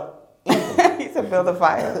 I'm like, he said build a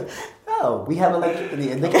fire. No, we have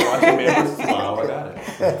electricity and they can watch it. Smile, I got it.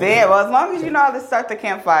 Yeah, well, as long as you know how to start the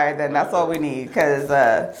campfire, then that's all we need. Because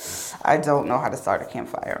I don't know how to start a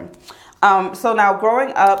campfire. So now,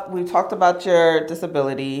 growing up, we talked about your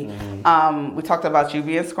disability. Mm-hmm. We talked about you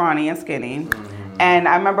being scrawny and skinny. Mm-hmm. And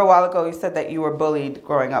I remember a while ago you said that you were bullied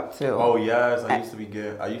growing up too. Oh yes, I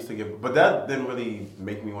used to get, but that didn't really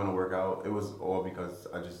make me want to work out. It was all because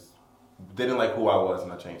I just didn't like who I was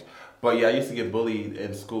and I changed. But yeah, I used to get bullied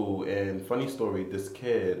in school. And funny story, this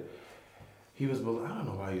kid, he was bullied. I don't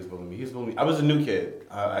know why he was bullying me. He was bullying me. I was a new kid.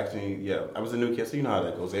 I was a new kid. So you know how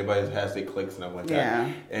that goes. Everybody has their cliques and everything like that.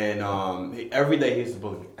 And every day he used to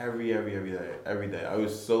bully me. Every day. I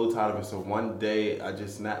was so tired of it. So one day I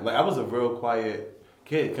just snapped. Like I was a real quiet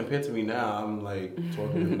kid compared to me now. I'm like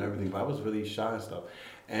talking and everything, but I was really shy and stuff.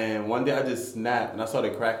 And one day I just snapped and I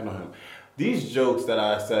started cracking on him. These jokes that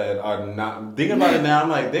I said are not, thinking about it now, I'm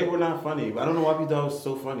like, they were not funny. I don't know why people thought it was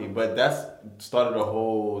so funny, but that's started a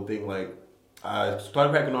whole thing. Like, I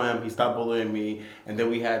started cracking on him, he stopped bullying me, and then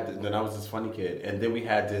then I was this funny kid, and then we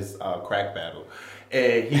had this crack battle.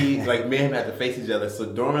 And he, like, me and him had to face each other. So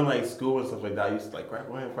during, like, school and stuff like that, I used to, like, crack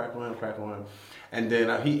on him. And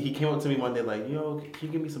then he came up to me one day, like, yo, can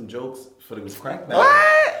you give me some jokes for this crack battle?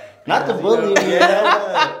 What? Not the bullying.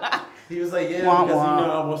 Yeah. He was like, yeah,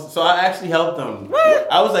 because so I actually helped him.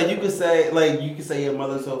 What? I was like, you could say your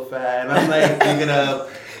mother's so fat, and I'm like thinking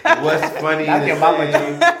of what's funny. Not your mama.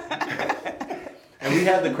 And we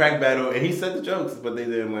had the crack battle, and he said the jokes, but they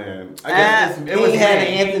didn't land. I guess it was had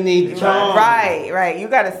Anthony John. Right. You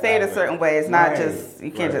got to say it a certain way. It's not just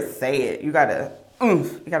you can't just say it. You got to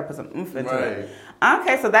put some oomph into it.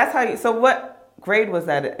 Okay, so that's how you. So what grade was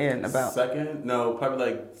that in? About second? No, probably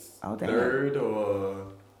like third or.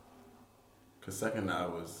 Cause second I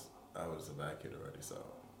was a bad kid already, so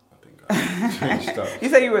I think I changed stuff. You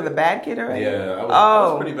said you were the bad kid already? Yeah, I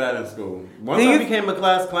was pretty bad in school. Once I became a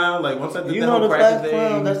class clown, like once I did the whole practice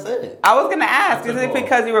thing. That's it. I was gonna ask, is it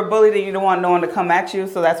because you were bullied and you didn't want no one to come at you,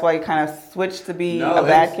 so that's why you kind of switched to be a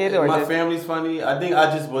bad kid? Or my family's funny. I think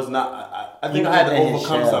I just was not. I think I had to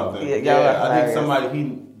overcome something. Yeah, I think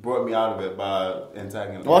somebody brought me out of it by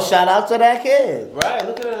antagonizing. Well, shout out to that kid. Right,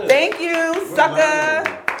 look at it. Thank you,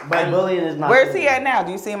 sucker. But bullying is not. Where's he at now?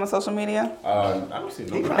 Do you see him on social media? I don't see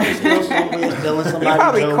He probably still somewhere stealing somebody's He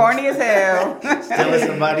probably jokes. corny as hell. Stealing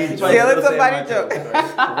somebody's jokes. Stealing somebody's jokes.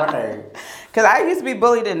 Right. Because I used to be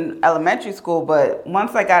bullied in elementary school, but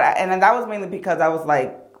once I got, and that was mainly because I was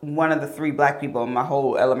like one of the 3 black people in my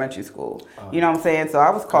whole elementary school. You know what I'm saying? So I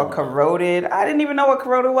was called corroded. I didn't even know what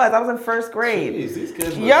corroded was. I was in 1st grade. Jeez, these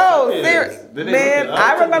kids man,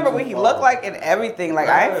 I remember what he looked like and everything. Like,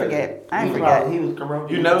 I ain't forget. He was corroded.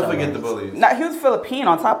 You never forget the bullies. No, he was Philippine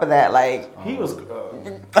on top of that. Like, He was... he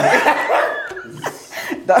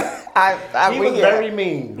was very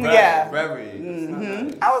mean. Yeah. Very.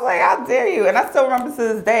 I was like, how dare you? And I still remember to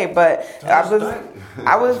this day, but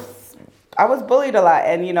I was bullied a lot,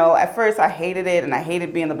 and at first I hated it, and I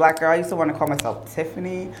hated being the black girl. I used to want to call myself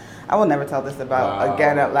Tiffany. I will never tell this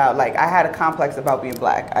again out loud. Like, I had a complex about being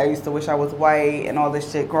black. I used to wish I was white and all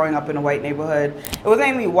this shit growing up in a white neighborhood. It was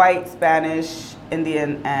mainly white, Spanish,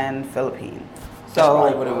 Indian, and Philippine. So that's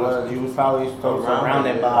probably what it was. You was probably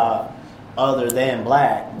surrounded by other than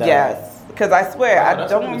black. Yes, because I swear, I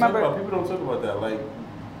don't remember. People don't talk about that. Like,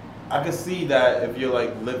 I can see that if you're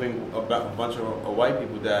like living a bunch of white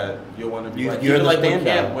people, that you'll want to be like, you're like in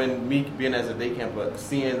camp when me being as a day camp, but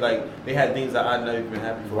seeing like they had things that I'd never been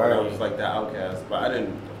happy for. Right. I was like that outcast, but I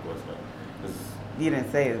didn't, of course. You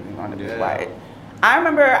didn't say you wanted to be white. I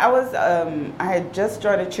remember I had just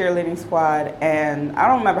joined a cheerleading squad, and I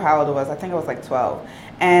don't remember how old I was. I think I was like 12,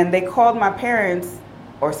 and they called my parents,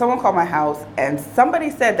 or someone called my house, and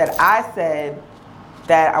somebody said that I said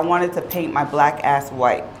that I wanted to paint my black ass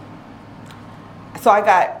white. So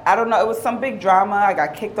I don't know, it was some big drama. I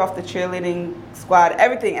got kicked off the cheerleading squad,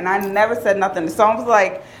 everything, and I never said nothing. So I was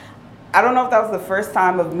like, I don't know if that was the first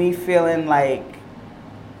time of me feeling like,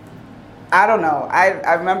 I don't know.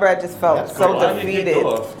 I remember I just felt so defeated.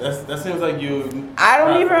 That seems like you. I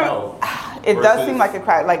don't even. It does seem like a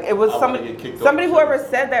crack. Like it was somebody whoever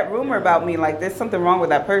said that rumor about me. Like there's something wrong with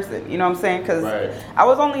that person. You know what I'm saying? Because I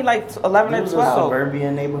was only like 11 or 12. A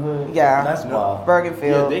suburban neighborhood. Yeah, that's wild. Bergenfield.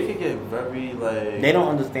 Yeah, they could get very like. They don't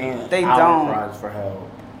understand. They our cries for help.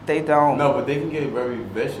 They don't. No, but they can get very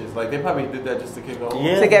vicious. Like they probably did that just to kick off.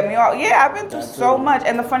 To get me off. Yeah, I've been through so much.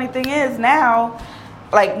 And the funny thing is now,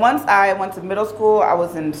 like once I went to middle school, I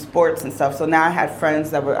was in sports and stuff. So now I had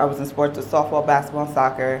friends I was in sports with softball, basketball, and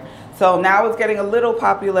soccer. So now I was getting a little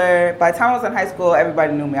popular. By the time I was in high school,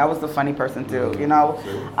 everybody knew me. I was the funny person too, you know.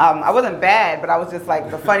 I wasn't bad, but I was just like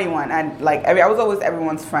the funny one. And like I was always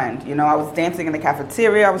everyone's friend. You know, I was dancing in the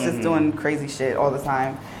cafeteria. I was just doing crazy shit all the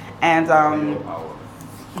time. And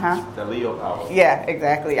the Leo power. Yeah,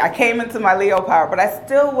 exactly. I came into my Leo power, but I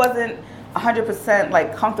still wasn't 100%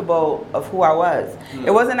 like comfortable of who I was.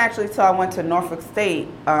 It wasn't actually till I went to Norfolk State,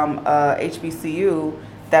 HBCU,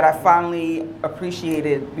 that I finally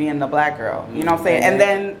appreciated being the black girl. You know what I'm saying? And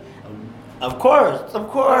then Of course.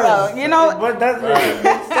 You know, but that's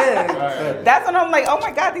makes sense. That's when I'm like, oh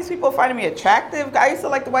my God, these people are finding me attractive. I used to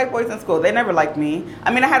like the white boys in school. They never liked me.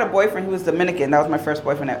 I mean, I had a boyfriend who was Dominican. That was my first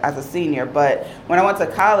boyfriend as a senior. But when I went to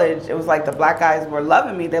college, it was like the black guys were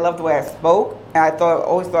loving me. They loved the way I spoke. And I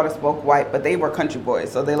always thought I spoke white, but they were country boys,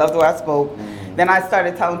 so they loved the way I spoke. Then I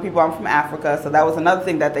started telling people I'm from Africa, so that was another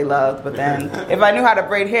thing that they loved. But then if I knew how to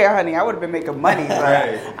braid hair, honey, I would have been making money. But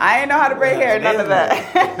I didn't know how to braid hair, none of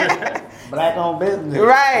that. Black owned business.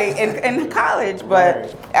 Right, in college.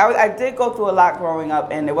 But I did go through a lot growing up,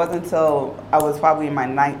 and it wasn't until I was probably in my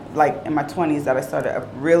 20s that I started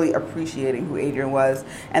really appreciating who Adrienne was.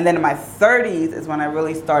 And then in my 30s is when I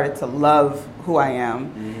really started to love who I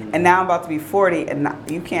am. And now I'm about to be 40, and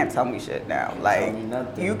you can't tell me shit now. Like,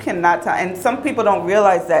 you cannot tell. And some people don't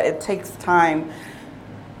realize that it takes time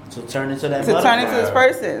to turn into that. To turn into this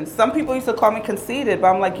person. Some people used to call me conceited,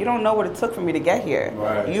 but I'm like, you don't know what it took for me to get here.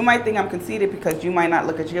 Right. You might think I'm conceited because you might not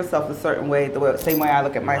look at yourself a certain way, the same way I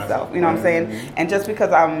look at myself. You know what I'm saying? And just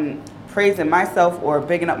because I'm praising myself or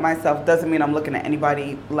bigging up myself doesn't mean I'm looking at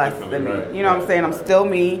anybody less than me. You know what I'm saying? I'm still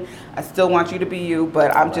me. I still want you to be you,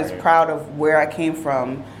 but I'm just proud of where I came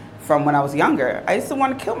from when I was younger. I used to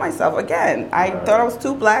want to kill myself again. I thought I was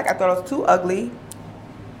too black. I thought I was too ugly.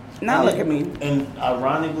 Now look at me. And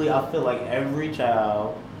ironically, I feel like every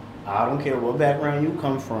child, I don't care what background you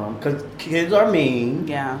come from, because kids are mean.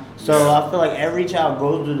 Yeah. So I feel like every child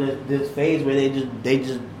goes through this phase where they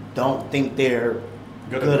just don't think they're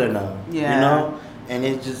good enough. Yeah. You know? And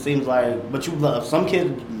it just seems like, but you love, some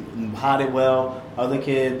kids hide it well, other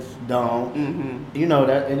kids don't. You know,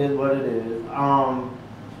 that it is what it is.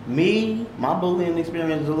 My bullying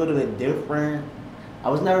experience is a little bit different. I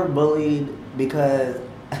was never bullied because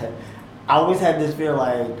I always had this fear,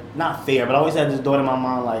 like, not fear, but I always had this thought in my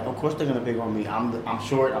mind, like, of course they're gonna pick on me. I'm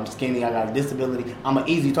short, I'm skinny, I got a disability, I'm an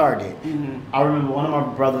easy target. I remember one of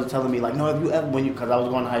my brothers telling me, like, no, because I was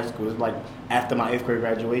going to high school, it was like after my 8th grade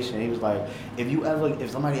graduation, he was like, if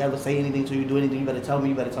somebody ever say anything to you, do anything, you better tell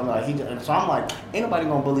me. Like, and so I'm like, ain't nobody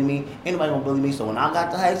gonna bully me. So when I got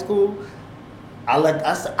to high school,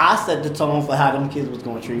 I set the tone for how them kids was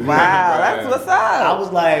gonna treat me. Wow, that's what's up. I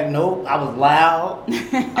was like, nope. I was loud.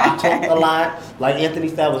 I talked a lot. Like Anthony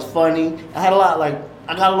said, was funny. I had a lot. Like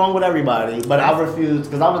I got along with everybody, but I refused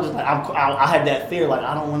because I was just like, I had that fear. Like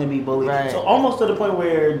I don't want to be bullied. Right. So almost to the point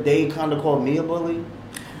where they kind of called me a bully.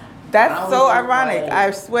 That's so ironic. Like,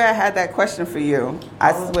 I swear I had that question for you.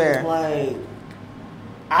 I swear. Like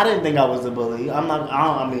I didn't think I was a bully.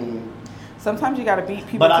 I mean. Sometimes you gotta beat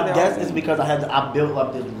people. But I guess it's because I built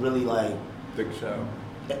up this really like thick shell.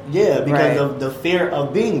 Yeah, because of the fear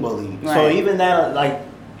of being bullied. Right. So even that, like,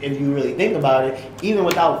 if you really think about it, even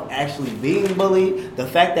without actually being bullied, the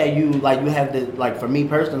fact that you have this, like, for me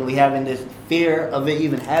personally, having this fear of it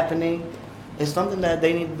even happening, is something that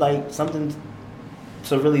they need, like, something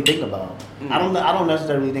to really think about. I don't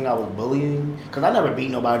necessarily think I was bullying because I never beat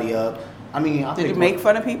nobody up. I mean, did you make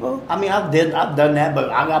fun of people? I mean, I've done that,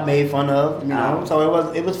 but I got made fun of, you know.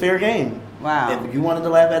 So it was fair game. Wow. If you wanted to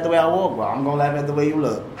laugh at the way I walk, well, I'm gonna laugh at the way you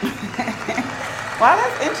look. Wow,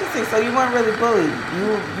 that's interesting. So you weren't really bullied.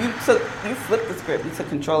 You flipped the script. You took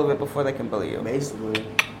control of it before they can bully you. Basically.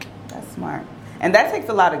 That's smart, and that takes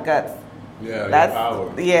a lot of guts. Yeah, that's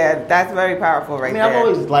power. Yeah, that's very powerful, right there. I've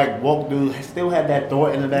always walked through. Still had that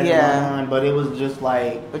thought in the back of my mind, but it was just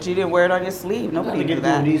like. But you didn't wear it on your sleeve. Nobody did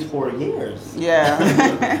that. Through these 4 years. Yeah.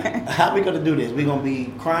 How we gonna do this? We gonna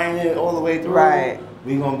be crying it all the way through. Right.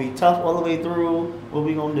 We gonna be tough all the way through. What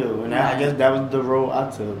we gonna do? And I guess that was the role I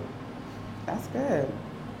took. That's good.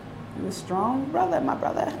 You a strong brother, my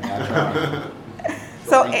brother.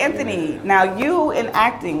 So Anthony, now you in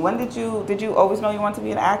acting, when did you always know you wanted to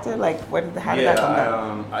be an actor? Like, how did that come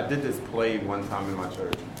up? I did this play one time in my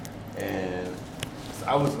church, and since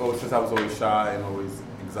I was always shy and always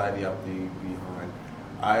anxiety out behind.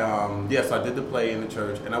 So I did the play in the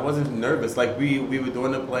church, and I wasn't nervous. Like we were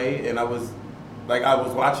doing the play, and I was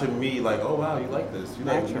watching me like, oh wow, you like this? You're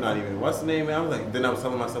not even, what's the name? And I was like, then I was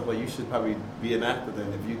telling myself like, you should probably be an actor.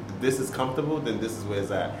 Then if this is comfortable, then this is where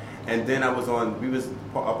it's at. And then we was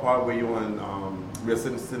a part where we were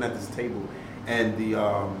sitting at this table, and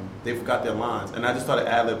they forgot their lines, and I just started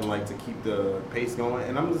ad-libbing like to keep the pace going.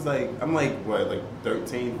 And I'm like what, like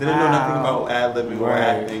 13? Didn't know nothing about ad-libbing or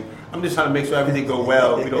acting. I'm just trying to make sure everything go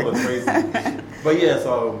well. We don't look crazy. But yeah,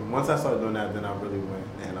 so once I started doing that, then I really went,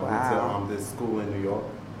 and I went to this school in New York,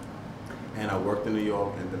 and I worked in New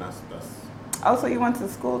York, and then Oh, so you went to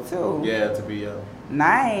school too? Yeah, to be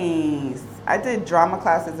Nice. I did drama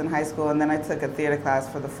classes in high school, and then I took a theater class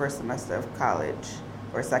for the first semester of college,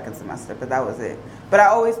 or second semester, but that was it. But I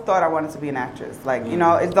always thought I wanted to be an actress. Like,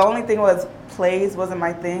 the only thing was plays wasn't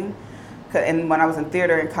my thing. And when I was in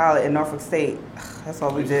theater in college in Norfolk State, that's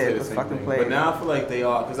all we did was fucking play. But now I feel like they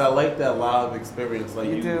are, because I like that live experience. Like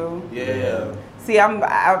you do? Yeah. See,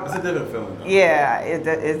 it's a different feeling, though. Yeah,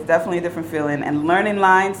 it's definitely a different feeling. And learning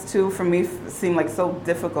lines, too, for me, seemed like so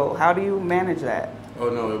difficult. How do you manage that? Oh,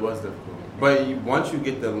 no, it was difficult. But once you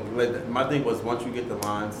get my thing was once you get the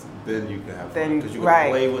lines, then you can have fun. Because you can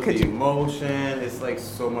play with the emotion. It's like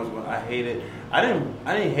so much fun. I hate it. I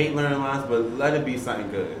didn't hate learning lines, but let it be something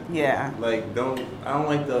good. Yeah. Like, I don't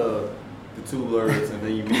like the two words and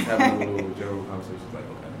then you just having a little general conversation. Like,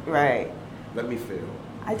 okay. Right. Let me feel.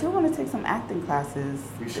 I do want to take some acting classes.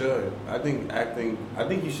 You should. I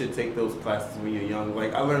think you should take those classes when you're young.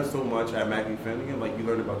 Like, I learned so much at Mackie Finnegan. Like, you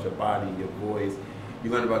learn about your body, your voice. You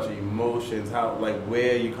learn about your emotions, how, like,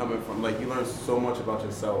 where you're coming from. Like, you learn so much about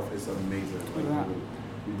yourself. It's amazing.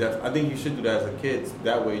 Like, I think you should do that as a kid.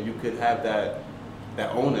 That way you could have that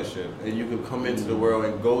ownership, and you could come into the world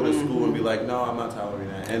and go to school and be like, no, I'm not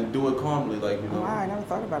tolerating that, and do it calmly, like, Wow, I never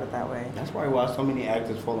thought about it that way. That's probably why so many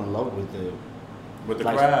actors fall in love with the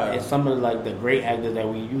craft. It's some of the great actors that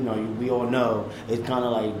we all know. It's kind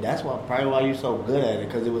of like that's probably why you're so good at it,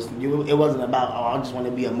 because it wasn't about I just want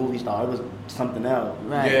to be a movie star. It was something else.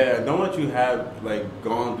 Right. Yeah, don't let you have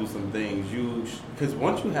gone through some things. Because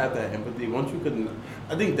once you have that empathy,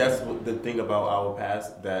 I think that's the thing about our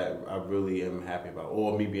past that I really am happy about,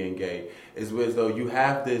 or me being gay, is as though you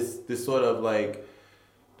have this sort of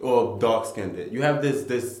or dark-skinned. You have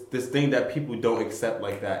this thing that people don't accept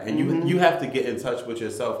like that, and you have to get in touch with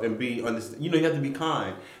yourself and be understand. You have to be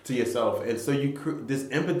kind to yourself, and so this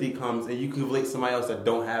empathy comes, and you can relate to somebody else that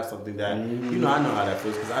don't have something that I know how that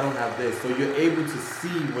feels because I don't have this. So you're able to see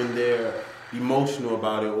when they're emotional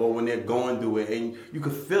about it or when they're going through it, and you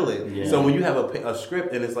can feel it. Yeah. So when you have a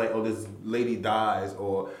script and it's like, oh, this lady dies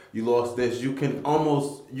or you lost this, you can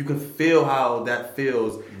feel how that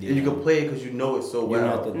feels, and you can play it because you know it so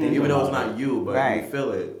well, even though it's not you, but you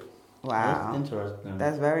feel it. Wow, that's interesting.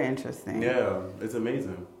 That's very interesting. Yeah, it's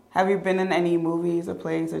amazing. Have you been in any movies or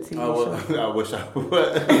plays or TV shows? I wish I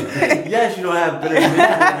would. Yes, I have been in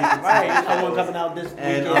many right. Someone coming out this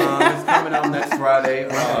weekend. And it's coming out next Friday.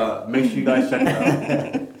 Make sure you guys check it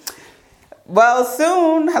out. Well,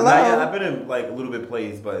 soon. Hello. I've been in a little bit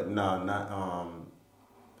plays, but no, not.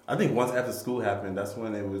 I think once after school happened, that's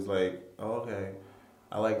when it was like, oh, okay.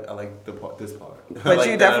 I like this part. But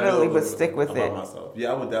you definitely would stick with it. Myself.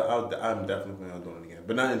 Yeah, I'm definitely not doing it again,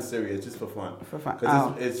 but not in serious, just for fun. For fun.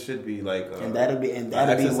 Because it should be like. And that'll be when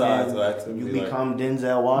you become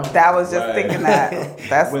Denzel Washington. That was just thinking that.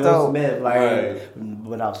 That's Will dope. Smith,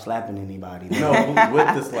 without slapping anybody. No,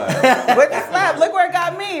 with the slap. With the slap. Look where it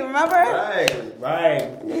got me. Remember?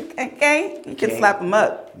 Right. You can slap him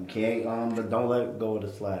up. You can't. But don't let go of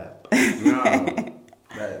the slap. No.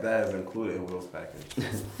 That is included in Will's package.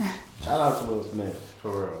 Shout out to Will Smith,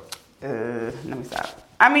 for real. Let me stop.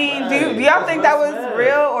 I mean, do y'all think that was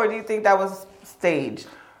real, or do you think that was staged?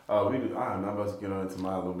 Oh, I'm not about to get on into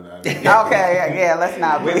my Illuminati. Okay, yeah, let's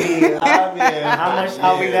not. How much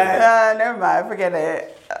we got? Never mind, forget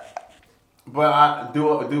it. But I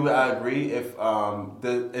agree if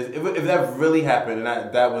that really happened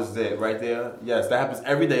and that was it right there. Yes, that happens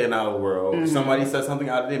every day in our world. Mm-hmm. Somebody says something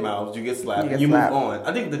out of their mouths, you get slapped, you move on.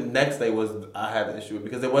 I think the next day I had the issue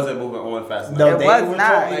because it wasn't moving on fast enough. No, they were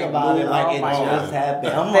not talking about it like it just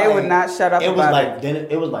happened. They would not shut up. It was like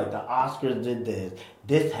it was like the Oscars did this.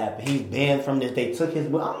 This happened. He's banned from this. They took his.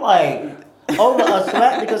 I'm like. over a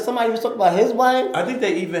slap because somebody was talking about his wife. I think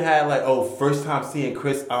they even had like, first time seeing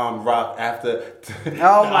Chris Rock after.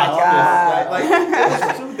 Oh my God! Like it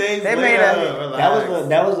was 2 days They later.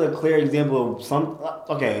 That was a clear example of some.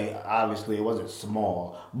 Okay, obviously it wasn't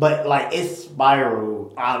small, but like it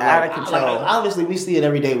spiraled out of control. Obviously, we see it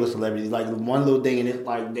every day with celebrities. Like one little thing, and it's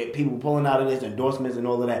like that people pulling out of this endorsements and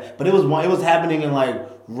all of that. But it was happening in like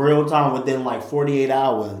real time within like 48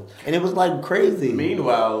 hours, and it was like crazy.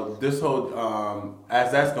 Meanwhile, this whole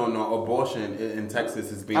as that's going on, abortion in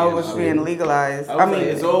Texas is being being legalized. I mean,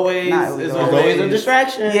 it's always a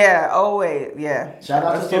distraction. Yeah, always. Yeah. Shout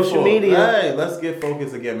out to social media. Hey, let's get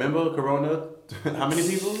focused again. Remember Corona? How many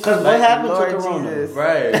people? Because what happened to Corona? Jesus.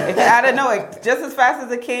 Right. I don't know. Just as fast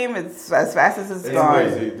as it came, it's as fast as it's gone.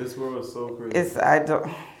 Crazy. This world is so crazy.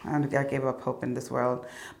 I gave up hope in this world.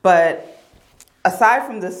 But aside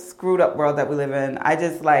from this screwed up world that we live in, I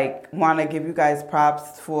just want to give you guys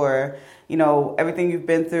props for, everything you've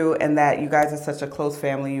been through and that you guys are such a close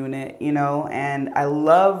family unit, and I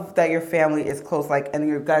love that your family is close, and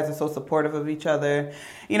you guys are so supportive of each other.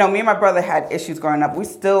 Me and my brother had issues growing up. Me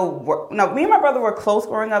and my brother were close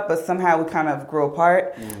growing up, but somehow we kind of grew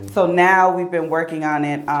apart. So now we've been working on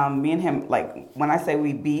it. Me and him, when I say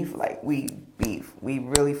we beef, we beef. We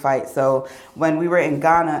really fight. So when we were in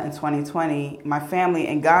Ghana in 2020, my family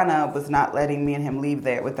in Ghana was not letting me and him leave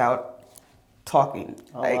there without talking.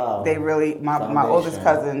 Wow. They really, my oldest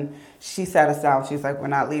cousin, she sat us down. She's like, we're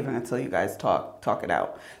not leaving until you guys talk it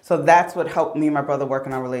out. So that's what helped me and my brother work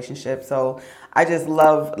in our relationship. So I just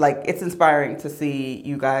love, it's inspiring to see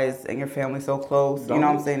you guys and your family so close. You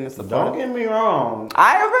know what I'm saying? Don't get me wrong.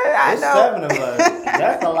 I know. 7 of us.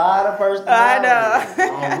 That's a lot of personalities.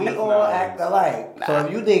 I know. We all act alike. So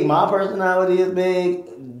if you think my personality is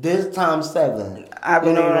big, this times 7. I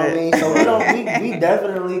believe what I mean? So we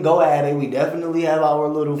definitely go at it. We definitely have our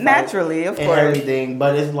little fight naturally, of course, and everything.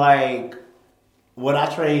 But it's like, would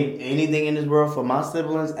I trade anything in this world for my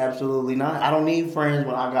siblings? Absolutely not. I don't need friends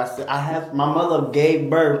when my mother gave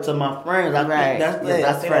birth to my friends. That's it.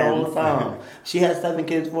 I say that all the time. She has 7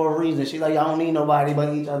 kids for a reason. She's like, y'all don't need nobody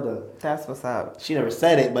but each other. That's what's up. She never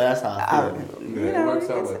said it, but that's how I feel. It works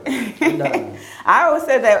out like that. I always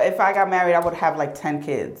said that if I got married, I would have 10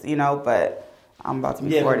 kids, but I'm about to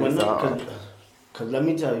be 40. Because let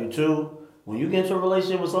me tell you, too, when you get into a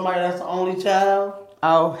relationship with somebody that's the only child,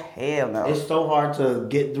 oh, hell no. it's so hard to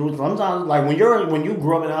get through. Sometimes, when you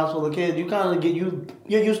grew up in a house full of kids, you kind of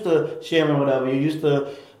you're used to sharing whatever. You're used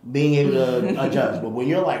to being able to adjust. But when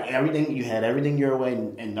you're you had everything your way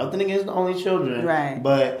and nothing against the only children. Right.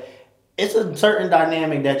 But it's a certain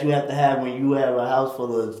dynamic that you have to have when you have a house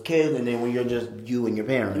full of kids and then when you're just you and your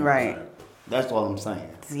parents. Right. That's all I'm saying.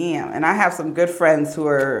 Damn. And I have some good friends who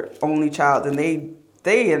are only child and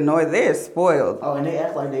they're spoiled. Oh, and they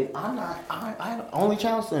act like I only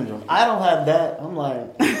child syndrome. I don't have that. I'm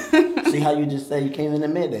like, see how you just say you can't even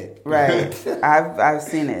admit it. Right. I've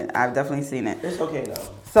seen it. I've definitely seen it. It's okay though.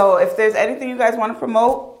 So if there's anything you guys want to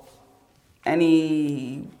promote,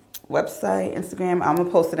 any website, Instagram, I'm gonna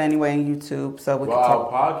post it anyway on YouTube so we can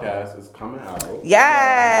talk. Our podcast is coming out.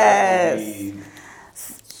 Yes.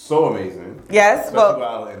 So amazing. Yes. Especially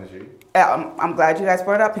Wild Energy. I'm glad you guys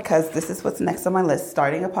brought it up because this is what's next on my list,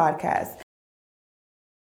 starting a podcast.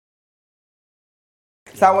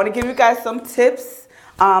 So I want to give you guys some tips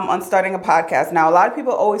on starting a podcast. Now, a lot of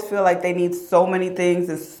people always feel like they need so many things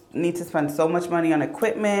and need to spend so much money on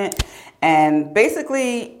equipment. And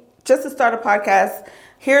basically, just to start a podcast,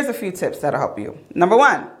 here's a few tips that'll help you. Number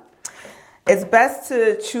 1, it's best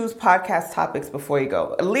to choose podcast topics before you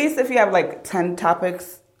go. At least if you have 10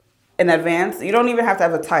 topics in advance. You don't even have to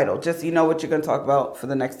have a title. Just what you're going to talk about for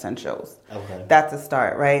the next 10 shows. Okay. That's a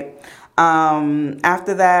start, right?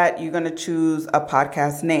 After that, you're going to choose a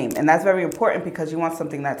podcast name. And that's very important because you want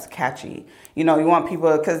something that's catchy. You want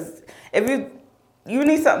people, because if you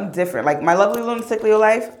need something different. Like My Lovely Lunatic Leo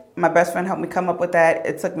Life, my best friend helped me come up with that.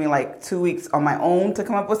 It took me 2 weeks on my own to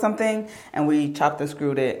come up with something, and we chopped and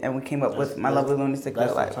screwed it, and we came up with My Lovely Lunatic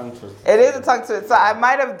Leo Life. It is a tongue twister. So I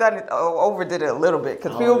might have done it, overdid it a little bit,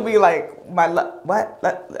 because people be like, what?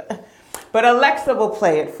 But Alexa will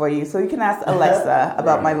play it for you, so you can ask Alexa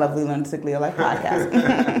about My Lovely Lunatic Leo Life podcast.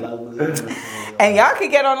 And y'all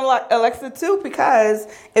can get on Alexa too, because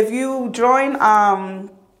if you join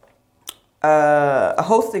a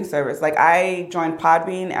hosting service. I joined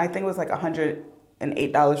Podbean. I think it was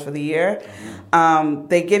 $108 for the year.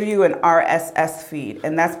 They give you an RSS feed,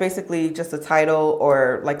 and that's basically just a title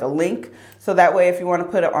or a link. So that way, if you want to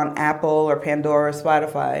put it on Apple or Pandora or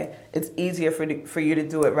Spotify, it's easier for you to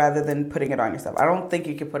do it rather than putting it on yourself. I don't think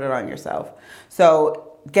you can put it on yourself.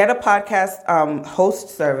 So get a podcast host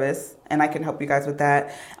service and I can help you guys with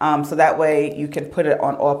that. So that way you can put it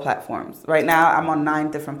on all platforms. Right now, I'm on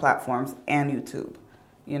 9 different platforms and YouTube.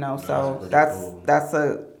 You know, so that's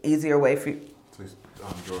a easier way for you.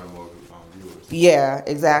 Drawing more viewers. Yeah,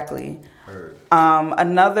 exactly.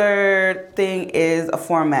 Another thing is a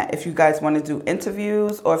format. If you guys want to do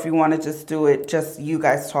interviews or if you want to just do it, just you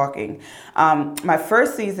guys talking. My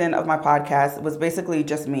first season of my podcast was basically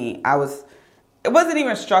just me. It wasn't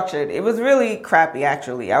even structured. It was really crappy,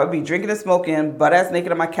 actually. I would be drinking and smoking, butt-ass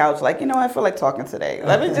naked on my couch, like, I feel like talking today.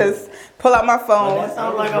 Let me just pull out my phone. That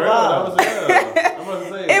sounds like a vibe.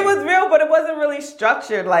 It was real, but it wasn't really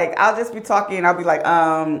structured. Like, I'll just be talking, and I'll be like,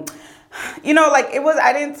 I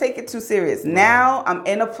didn't take it too serious. Now, I'm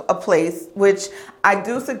in a place which I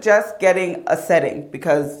do suggest getting a setting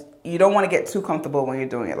because you don't want to get too comfortable when you're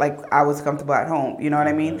doing it. Like I was comfortable at home. You know what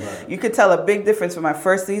I mean? Right. You could tell a big difference from my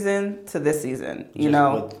first season to this season.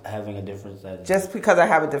 With having a different setting. Just because I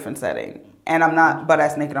have a different setting. And I'm not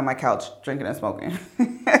butt-ass naked on my couch drinking and smoking.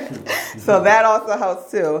 So that also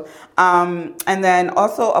helps too. And then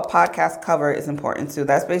also a podcast cover is important too.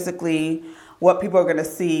 That's basically what people are going to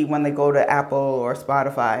see when they go to Apple or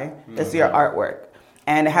Spotify. It's your artwork.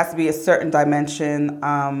 And it has to be a certain dimension.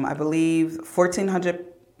 I believe 1400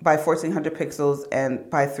 by 1400 pixels and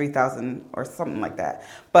by 3000 or something like that.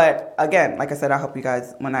 But again, like I said, I'll help you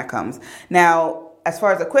guys when that comes. Now, as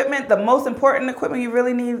far as equipment, the most important equipment you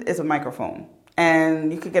really need is a microphone.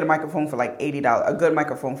 And you could get a microphone for like $80, a good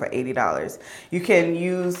microphone for $80. You can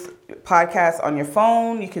use podcasts on your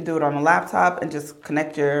phone. You can do it on a laptop and just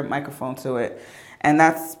connect your microphone to it. And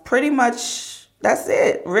that's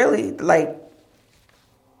it, really. Like,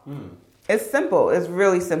 it's simple. It's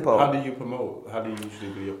really simple. How do you promote? How do you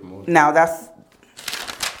usually do your promotion? Now,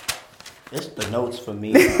 it's the notes for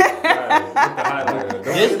me. Right, with the highlighter.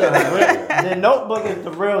 The notebook is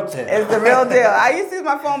the real tip. It's the real deal. I used to use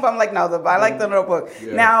my phone, but I'm like, no, I like the notebook.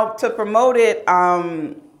 Yeah. Now, to promote it,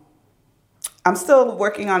 I'm still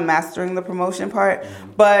working on mastering the promotion part.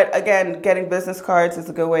 But again, getting business cards is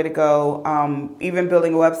a good way to go. Even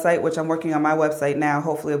building a website, which I'm working on my website now.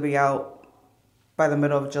 Hopefully it'll be out by the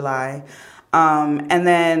middle of July. And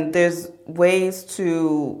then there's ways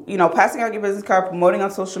to, passing out your business card, promoting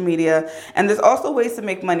on social media. And there's also ways to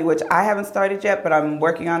make money, which I haven't started yet, but I'm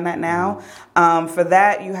working on that now. For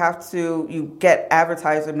that, you get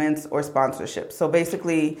advertisements or sponsorships. So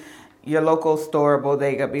basically, your local store,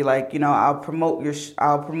 bodega, be like, I'll promote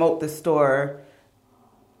the store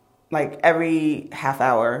like every half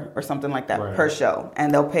hour or something like that per show.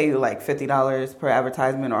 And they'll pay you like $50 per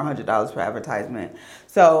advertisement or $100 per advertisement.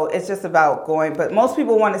 So it's just about going. But most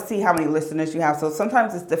people want to see how many listeners you have. So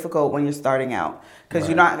sometimes it's difficult when you're starting out because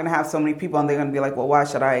you're not going to have so many people and they're going to be like, well, why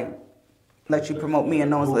should I let you promote me and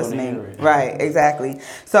no one's listening? Right, exactly.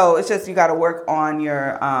 So it's just you got to work on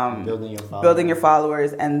your building your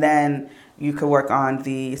followers, and then you could work on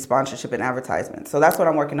the sponsorship and advertisement. So that's what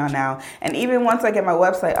I'm working on now. And even once I get my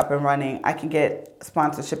website up and running, I can get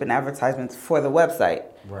sponsorship and advertisements for the website.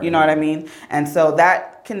 Right. You know what I mean? And so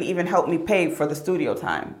that can even help me pay for the studio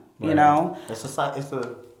time. Right. It's a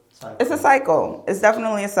cycle. It's a cycle. It's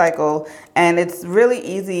definitely a cycle. And it's really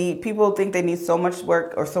easy. People think they need so much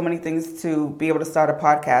work or so many things to be able to start a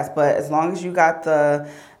podcast. But as long as you got the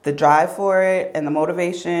drive for it and the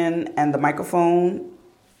motivation and the microphone,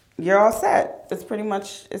 you're all set. It's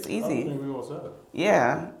easy. I think we're all set.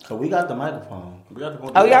 Yeah. So we got the microphone. We got the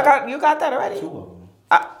you got that already? 2 of them.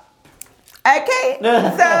 Okay.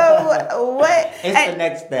 So what? It's the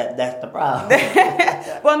next step. That's the problem.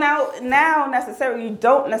 Well, now necessarily you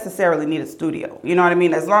don't necessarily need a studio. You know what I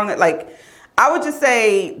mean? As long as I would just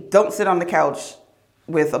say don't sit on the couch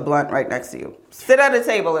with a blunt right next to you. Sit at a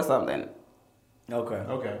table or something.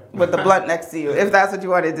 Okay. With the blunt next to you, if that's what you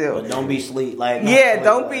want to do. But don't be sleep.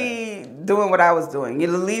 Don't be doing what I was doing.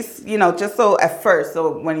 You at least, just so at first,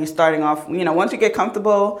 so when you're starting off, once you get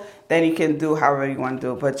comfortable, then you can do however you want to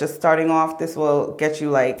do it. But just starting off, this will get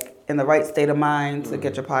you in the right state of mind to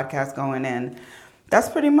get your podcast going in. That's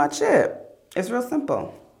pretty much it. It's real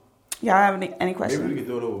simple. Y'all have any questions? Maybe we could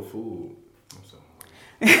do it over food.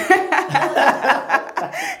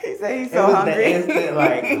 He said he's so hungry.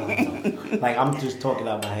 Like I'm just talking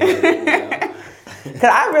out my head. Because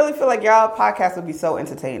I really feel like y'all podcast would be so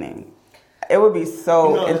entertaining. It would be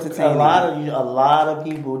so entertaining. A lot of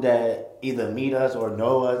people that either meet us or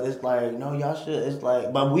know us, it's like, no, y'all should. It's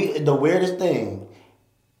like, but the weirdest thing,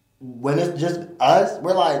 when it's just us,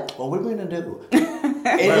 we're like, well, what are we gonna do? And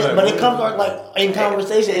But it comes like in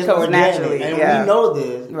conversation. It's organic, naturally, and we know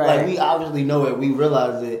this. Right. Like we obviously know it. We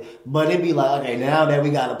realize it. But it'd be like, okay, now that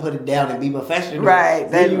we got to put it down and be professional, right?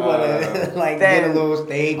 Then you want to like get a little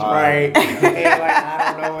stage fright, and like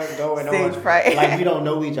I don't know what's going on. Stage fright. Like we don't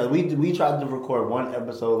know each other. We tried to record one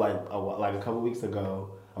episode like a couple weeks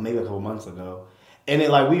ago, or maybe a couple months ago, and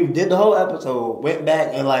then like we did the whole episode, went back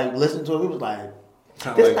and like listened to it. We was like,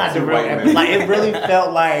 this not the real episode. Like it really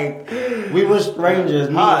felt like we were strangers.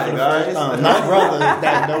 Hi guys, not brothers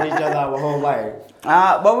that know each other our whole life.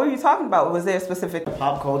 What were you talking about? Was there a specific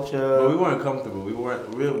pop culture? But we weren't comfortable. We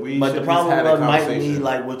weren't. We but the problem might be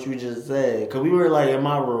like what you just said, because we were like in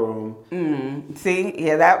my room. See,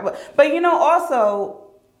 yeah, that. But you know, also.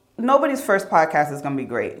 Nobody's first podcast is going to be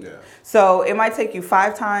great. Yeah. So it might take you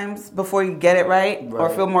 5 times before you get it right or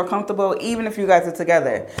feel more comfortable, even if you guys are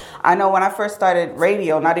together. I know when I first started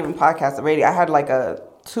radio, not even podcast, the radio, I had like a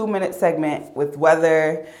 2-minute segment with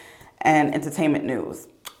weather and entertainment news.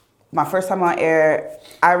 My first time on air,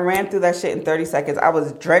 I ran through that shit in 30 seconds. I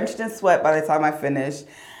was drenched in sweat by the time I finished.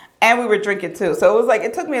 And we were drinking too. So it was like,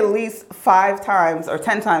 it took me at least 5 times or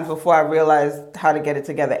 10 times before I realized how to get it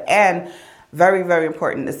together. And very, very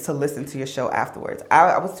important is to listen to your show afterwards.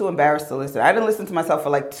 I was too embarrassed to listen. I didn't listen to myself for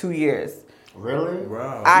like 2 years. Really?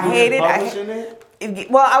 Wow. I hated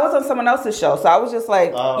it. Well, I was on someone else's show, so I was just like,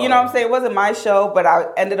 you know what I'm saying? It wasn't my show, but I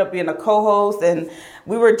ended up being a co-host, and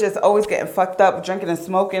we were just always getting fucked up, drinking and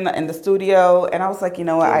smoking in the studio. And I was like, you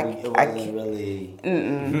know what? It wasn't really.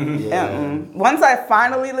 Once I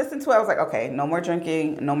finally listened to it, I was like, okay, no more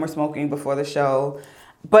drinking, no more smoking before the show.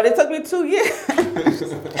 But it took me 2 years.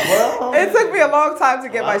 Well, it took me a long time to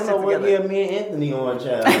get my shit together. What year me and Anthony on,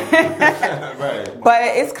 child. Right. But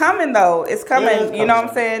it's coming though. It's coming. Yeah, it's coming. You know what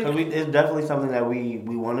I'm saying? It's definitely something that we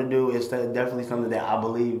want to do. It's definitely something that I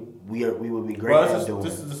believe we would be great at doing.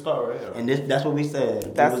 This is the start, right? Yeah. And that's what we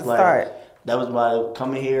said. That's the start. That was by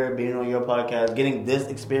coming here, being on your podcast, getting this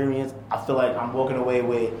experience. I feel like I'm walking away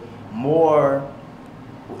with more.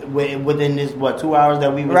 Within this 2 hours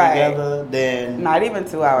that we were together, then not even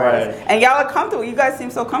 2 hours, and y'all are comfortable. You guys seem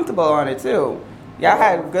so comfortable on it too. Y'all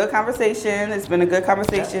had good conversation. It's been a good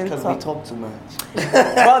conversation because we talk too much.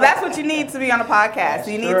 Well, that's what you need to be on a podcast.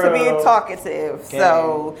 You need to be talkative. Okay.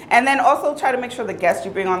 So, and then also try to make sure the guests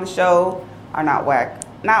you bring on the show are not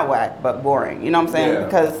whack, but boring. You know what I'm saying? Yeah.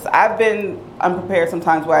 Because I've been unprepared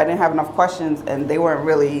sometimes where I didn't have enough questions and they weren't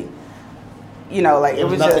really. You know, like it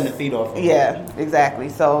was nothing just, to feed off of. Yeah, exactly.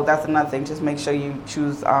 So that's another thing. Just make sure you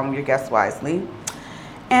choose your guests wisely.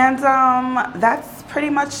 And that's pretty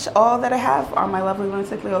much all that I have on my Lovely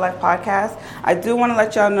Lunatic Leo Life podcast. I do want to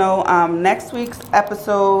let y'all know next week's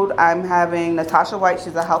episode, I'm having Natasha White.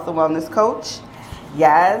 She's a health and wellness coach.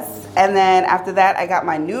 Yes. And then after that, I got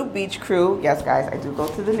my nude beach crew. Yes, guys, I do go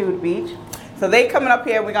to the nude beach. So they coming up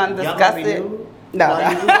here. We're going to discuss it. No.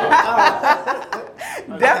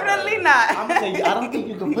 Definitely not. I'm gonna say, I don't think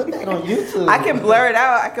you can put that on YouTube. I can blur it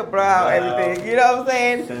out. I can blur out everything. You know what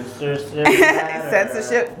I'm saying?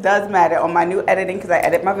 Censorship does matter on my new editing because I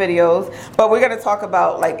edit my videos. But we're gonna talk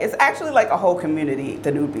about like it's actually like a whole community,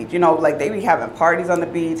 the nude beach. You know, like they be having parties on the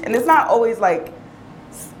beach, and it's not always like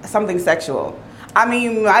something sexual. I mean,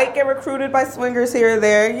 you might get recruited by swingers here or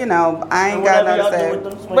there. You know, I ain't got nothing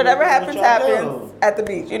to say. Whatever happens at the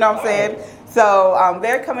beach. You know what I'm saying? So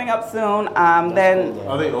they're coming up soon. Then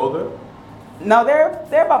are they older? No,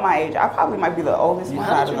 they're about my age. I probably might be the oldest one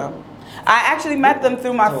out of them. I actually met them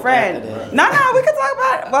through my friend. No, we could talk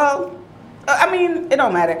about it. Well, I mean, it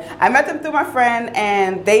don't matter. I met them through my friend,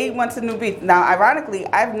 and they went to New Beach. Now, ironically,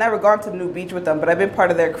 I've never gone to New Beach with them, but I've been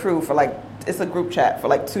part of their crew for like, it's a group chat for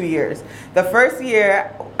like 2 years. The first year,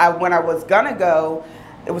 when I was gonna go,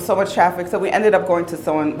 it was so much traffic, so we ended up going to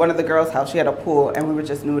one of the girls' house. She had a pool, and we were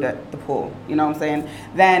just nude at the pool. You know what I'm saying?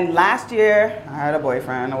 Then last year, I had a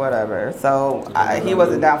boyfriend or whatever, so he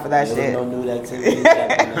wasn't down for that shit. No nude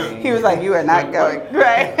activity. He was like, "You are not going."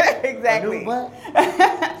 Right? Exactly.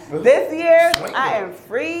 This year, I am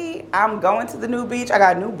free. I'm going to the new beach. I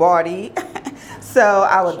got a new body. So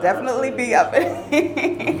I would definitely be up.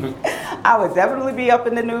 I would definitely be up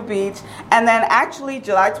in the new beach. And then actually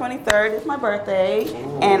July 23rd is my birthday.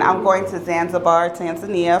 Ooh. And I'm going to Zanzibar,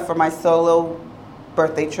 Tanzania for my solo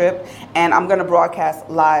birthday trip. And I'm going to broadcast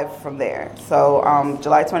live from there. So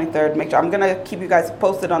July 23rd, make sure. I'm going to keep you guys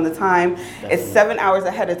posted on the time. Definitely. It's 7 hours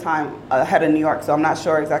ahead of New York. So I'm not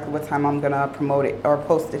sure exactly what time I'm going to promote it or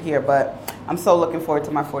post it here. But I'm so looking forward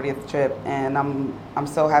to my 40th trip, and I'm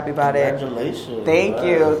so happy about it. Congratulations. Thank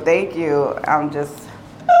you.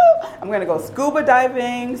 I'm going to go scuba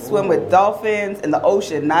diving, swim with dolphins in the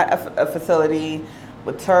ocean, not a facility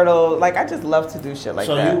with turtles. Like, I just love to do shit like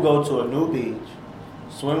that. So you go to a new beach,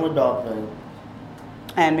 swim with dolphins,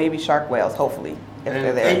 and maybe shark whales, hopefully, if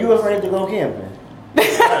they're there. And you afraid to go camping?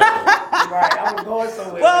 Right, I was going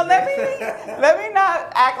somewhere. Well, let me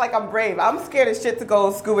not act like I'm brave. I'm scared as shit to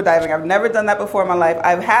go scuba diving. I've never done that before in my life.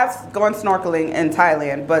 I have gone snorkeling in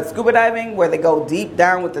Thailand, but scuba diving where they go deep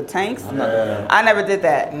down with the tanks, I never did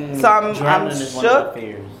that. So I'm shook.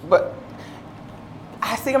 But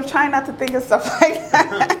I'm trying not to think of stuff like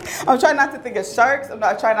that. I'm trying not to think of sharks. I'm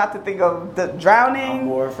trying not to think of the drowning. I'm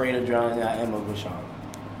more afraid of drowning than I am of a shark.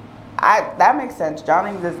 That makes sense.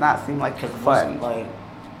 Drowning does not seem like fun.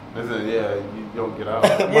 Listen, yeah, you don't get out.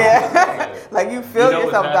 Yeah, like you feel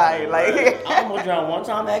yourself dying. Like I almost drowned one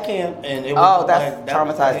time at camp, and it was that's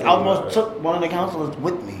traumatizing. I almost took one of the counselors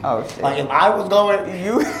with me. Oh shit! Like if I was going,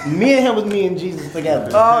 me and him was me and Jesus together.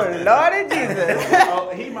 Oh Lord Jesus!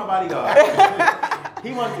 Oh, he my bodyguard.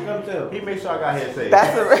 He wants to come too. He made sure I got here safe.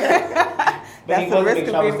 That's a but he wants to make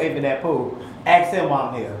sure I was safe in that pool. Ask him why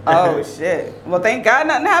I'm here. Oh shit! Well, thank God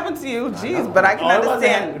nothing happened to you. Jeez, but I can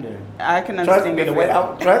understand. I can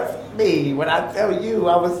understand. Trust me when I tell you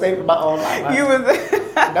I was safe in my own life. You was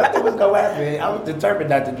nothing was gonna happen. I was determined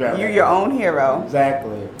not to drown. You're your own hero.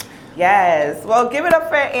 Exactly. Yes. Well, give it up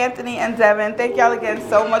for Anthony and Devin. Thank y'all again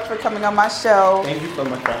so much for coming on my show. Thank you so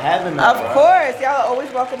much for having me. Of course. Y'all are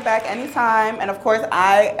always welcome back anytime. And of course,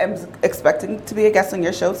 I am expecting to be a guest on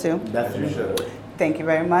your show too. Definitely. You should. Thank you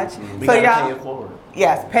very much. We so gotta y'all, pay it forward.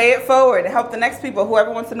 Yes, pay it forward. Help the next people.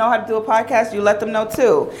 Whoever wants to know how to do a podcast, you let them know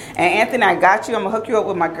too. And Anthony, I got you. I'm gonna hook you up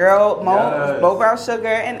with my girl Mo Brown Sugar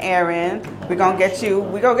and Aaron. We're gonna get you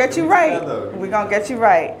right. We're gonna get you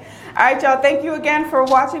right. All right, y'all. Thank you again for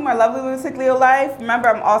watching my lovely Lunatic Leo Life. Remember,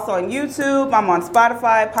 I'm also on YouTube. I'm on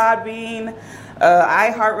Spotify, Podbean,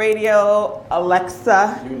 iHeartRadio,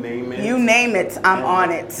 Alexa. You name it. You name it. I'm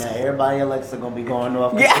on it. Now everybody Alexa gonna be going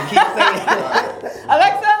off. Yeah. Keep saying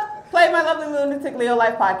Alexa, play my lovely Lunatic Leo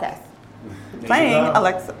Life podcast. Playing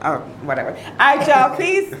Alexa. Oh, whatever. All right, y'all.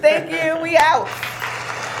 Peace. Thank you. We out.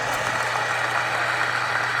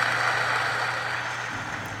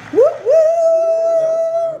 Woo woo.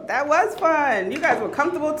 That was fun. You guys were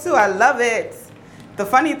comfortable too. I love it. The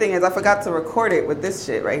funny thing is I forgot to record it with this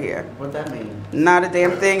shit right here. What that mean? Not a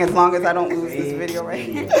damn thing as long as I don't lose this video right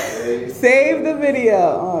here. Save the video.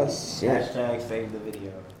 Oh shit. # save the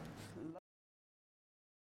video.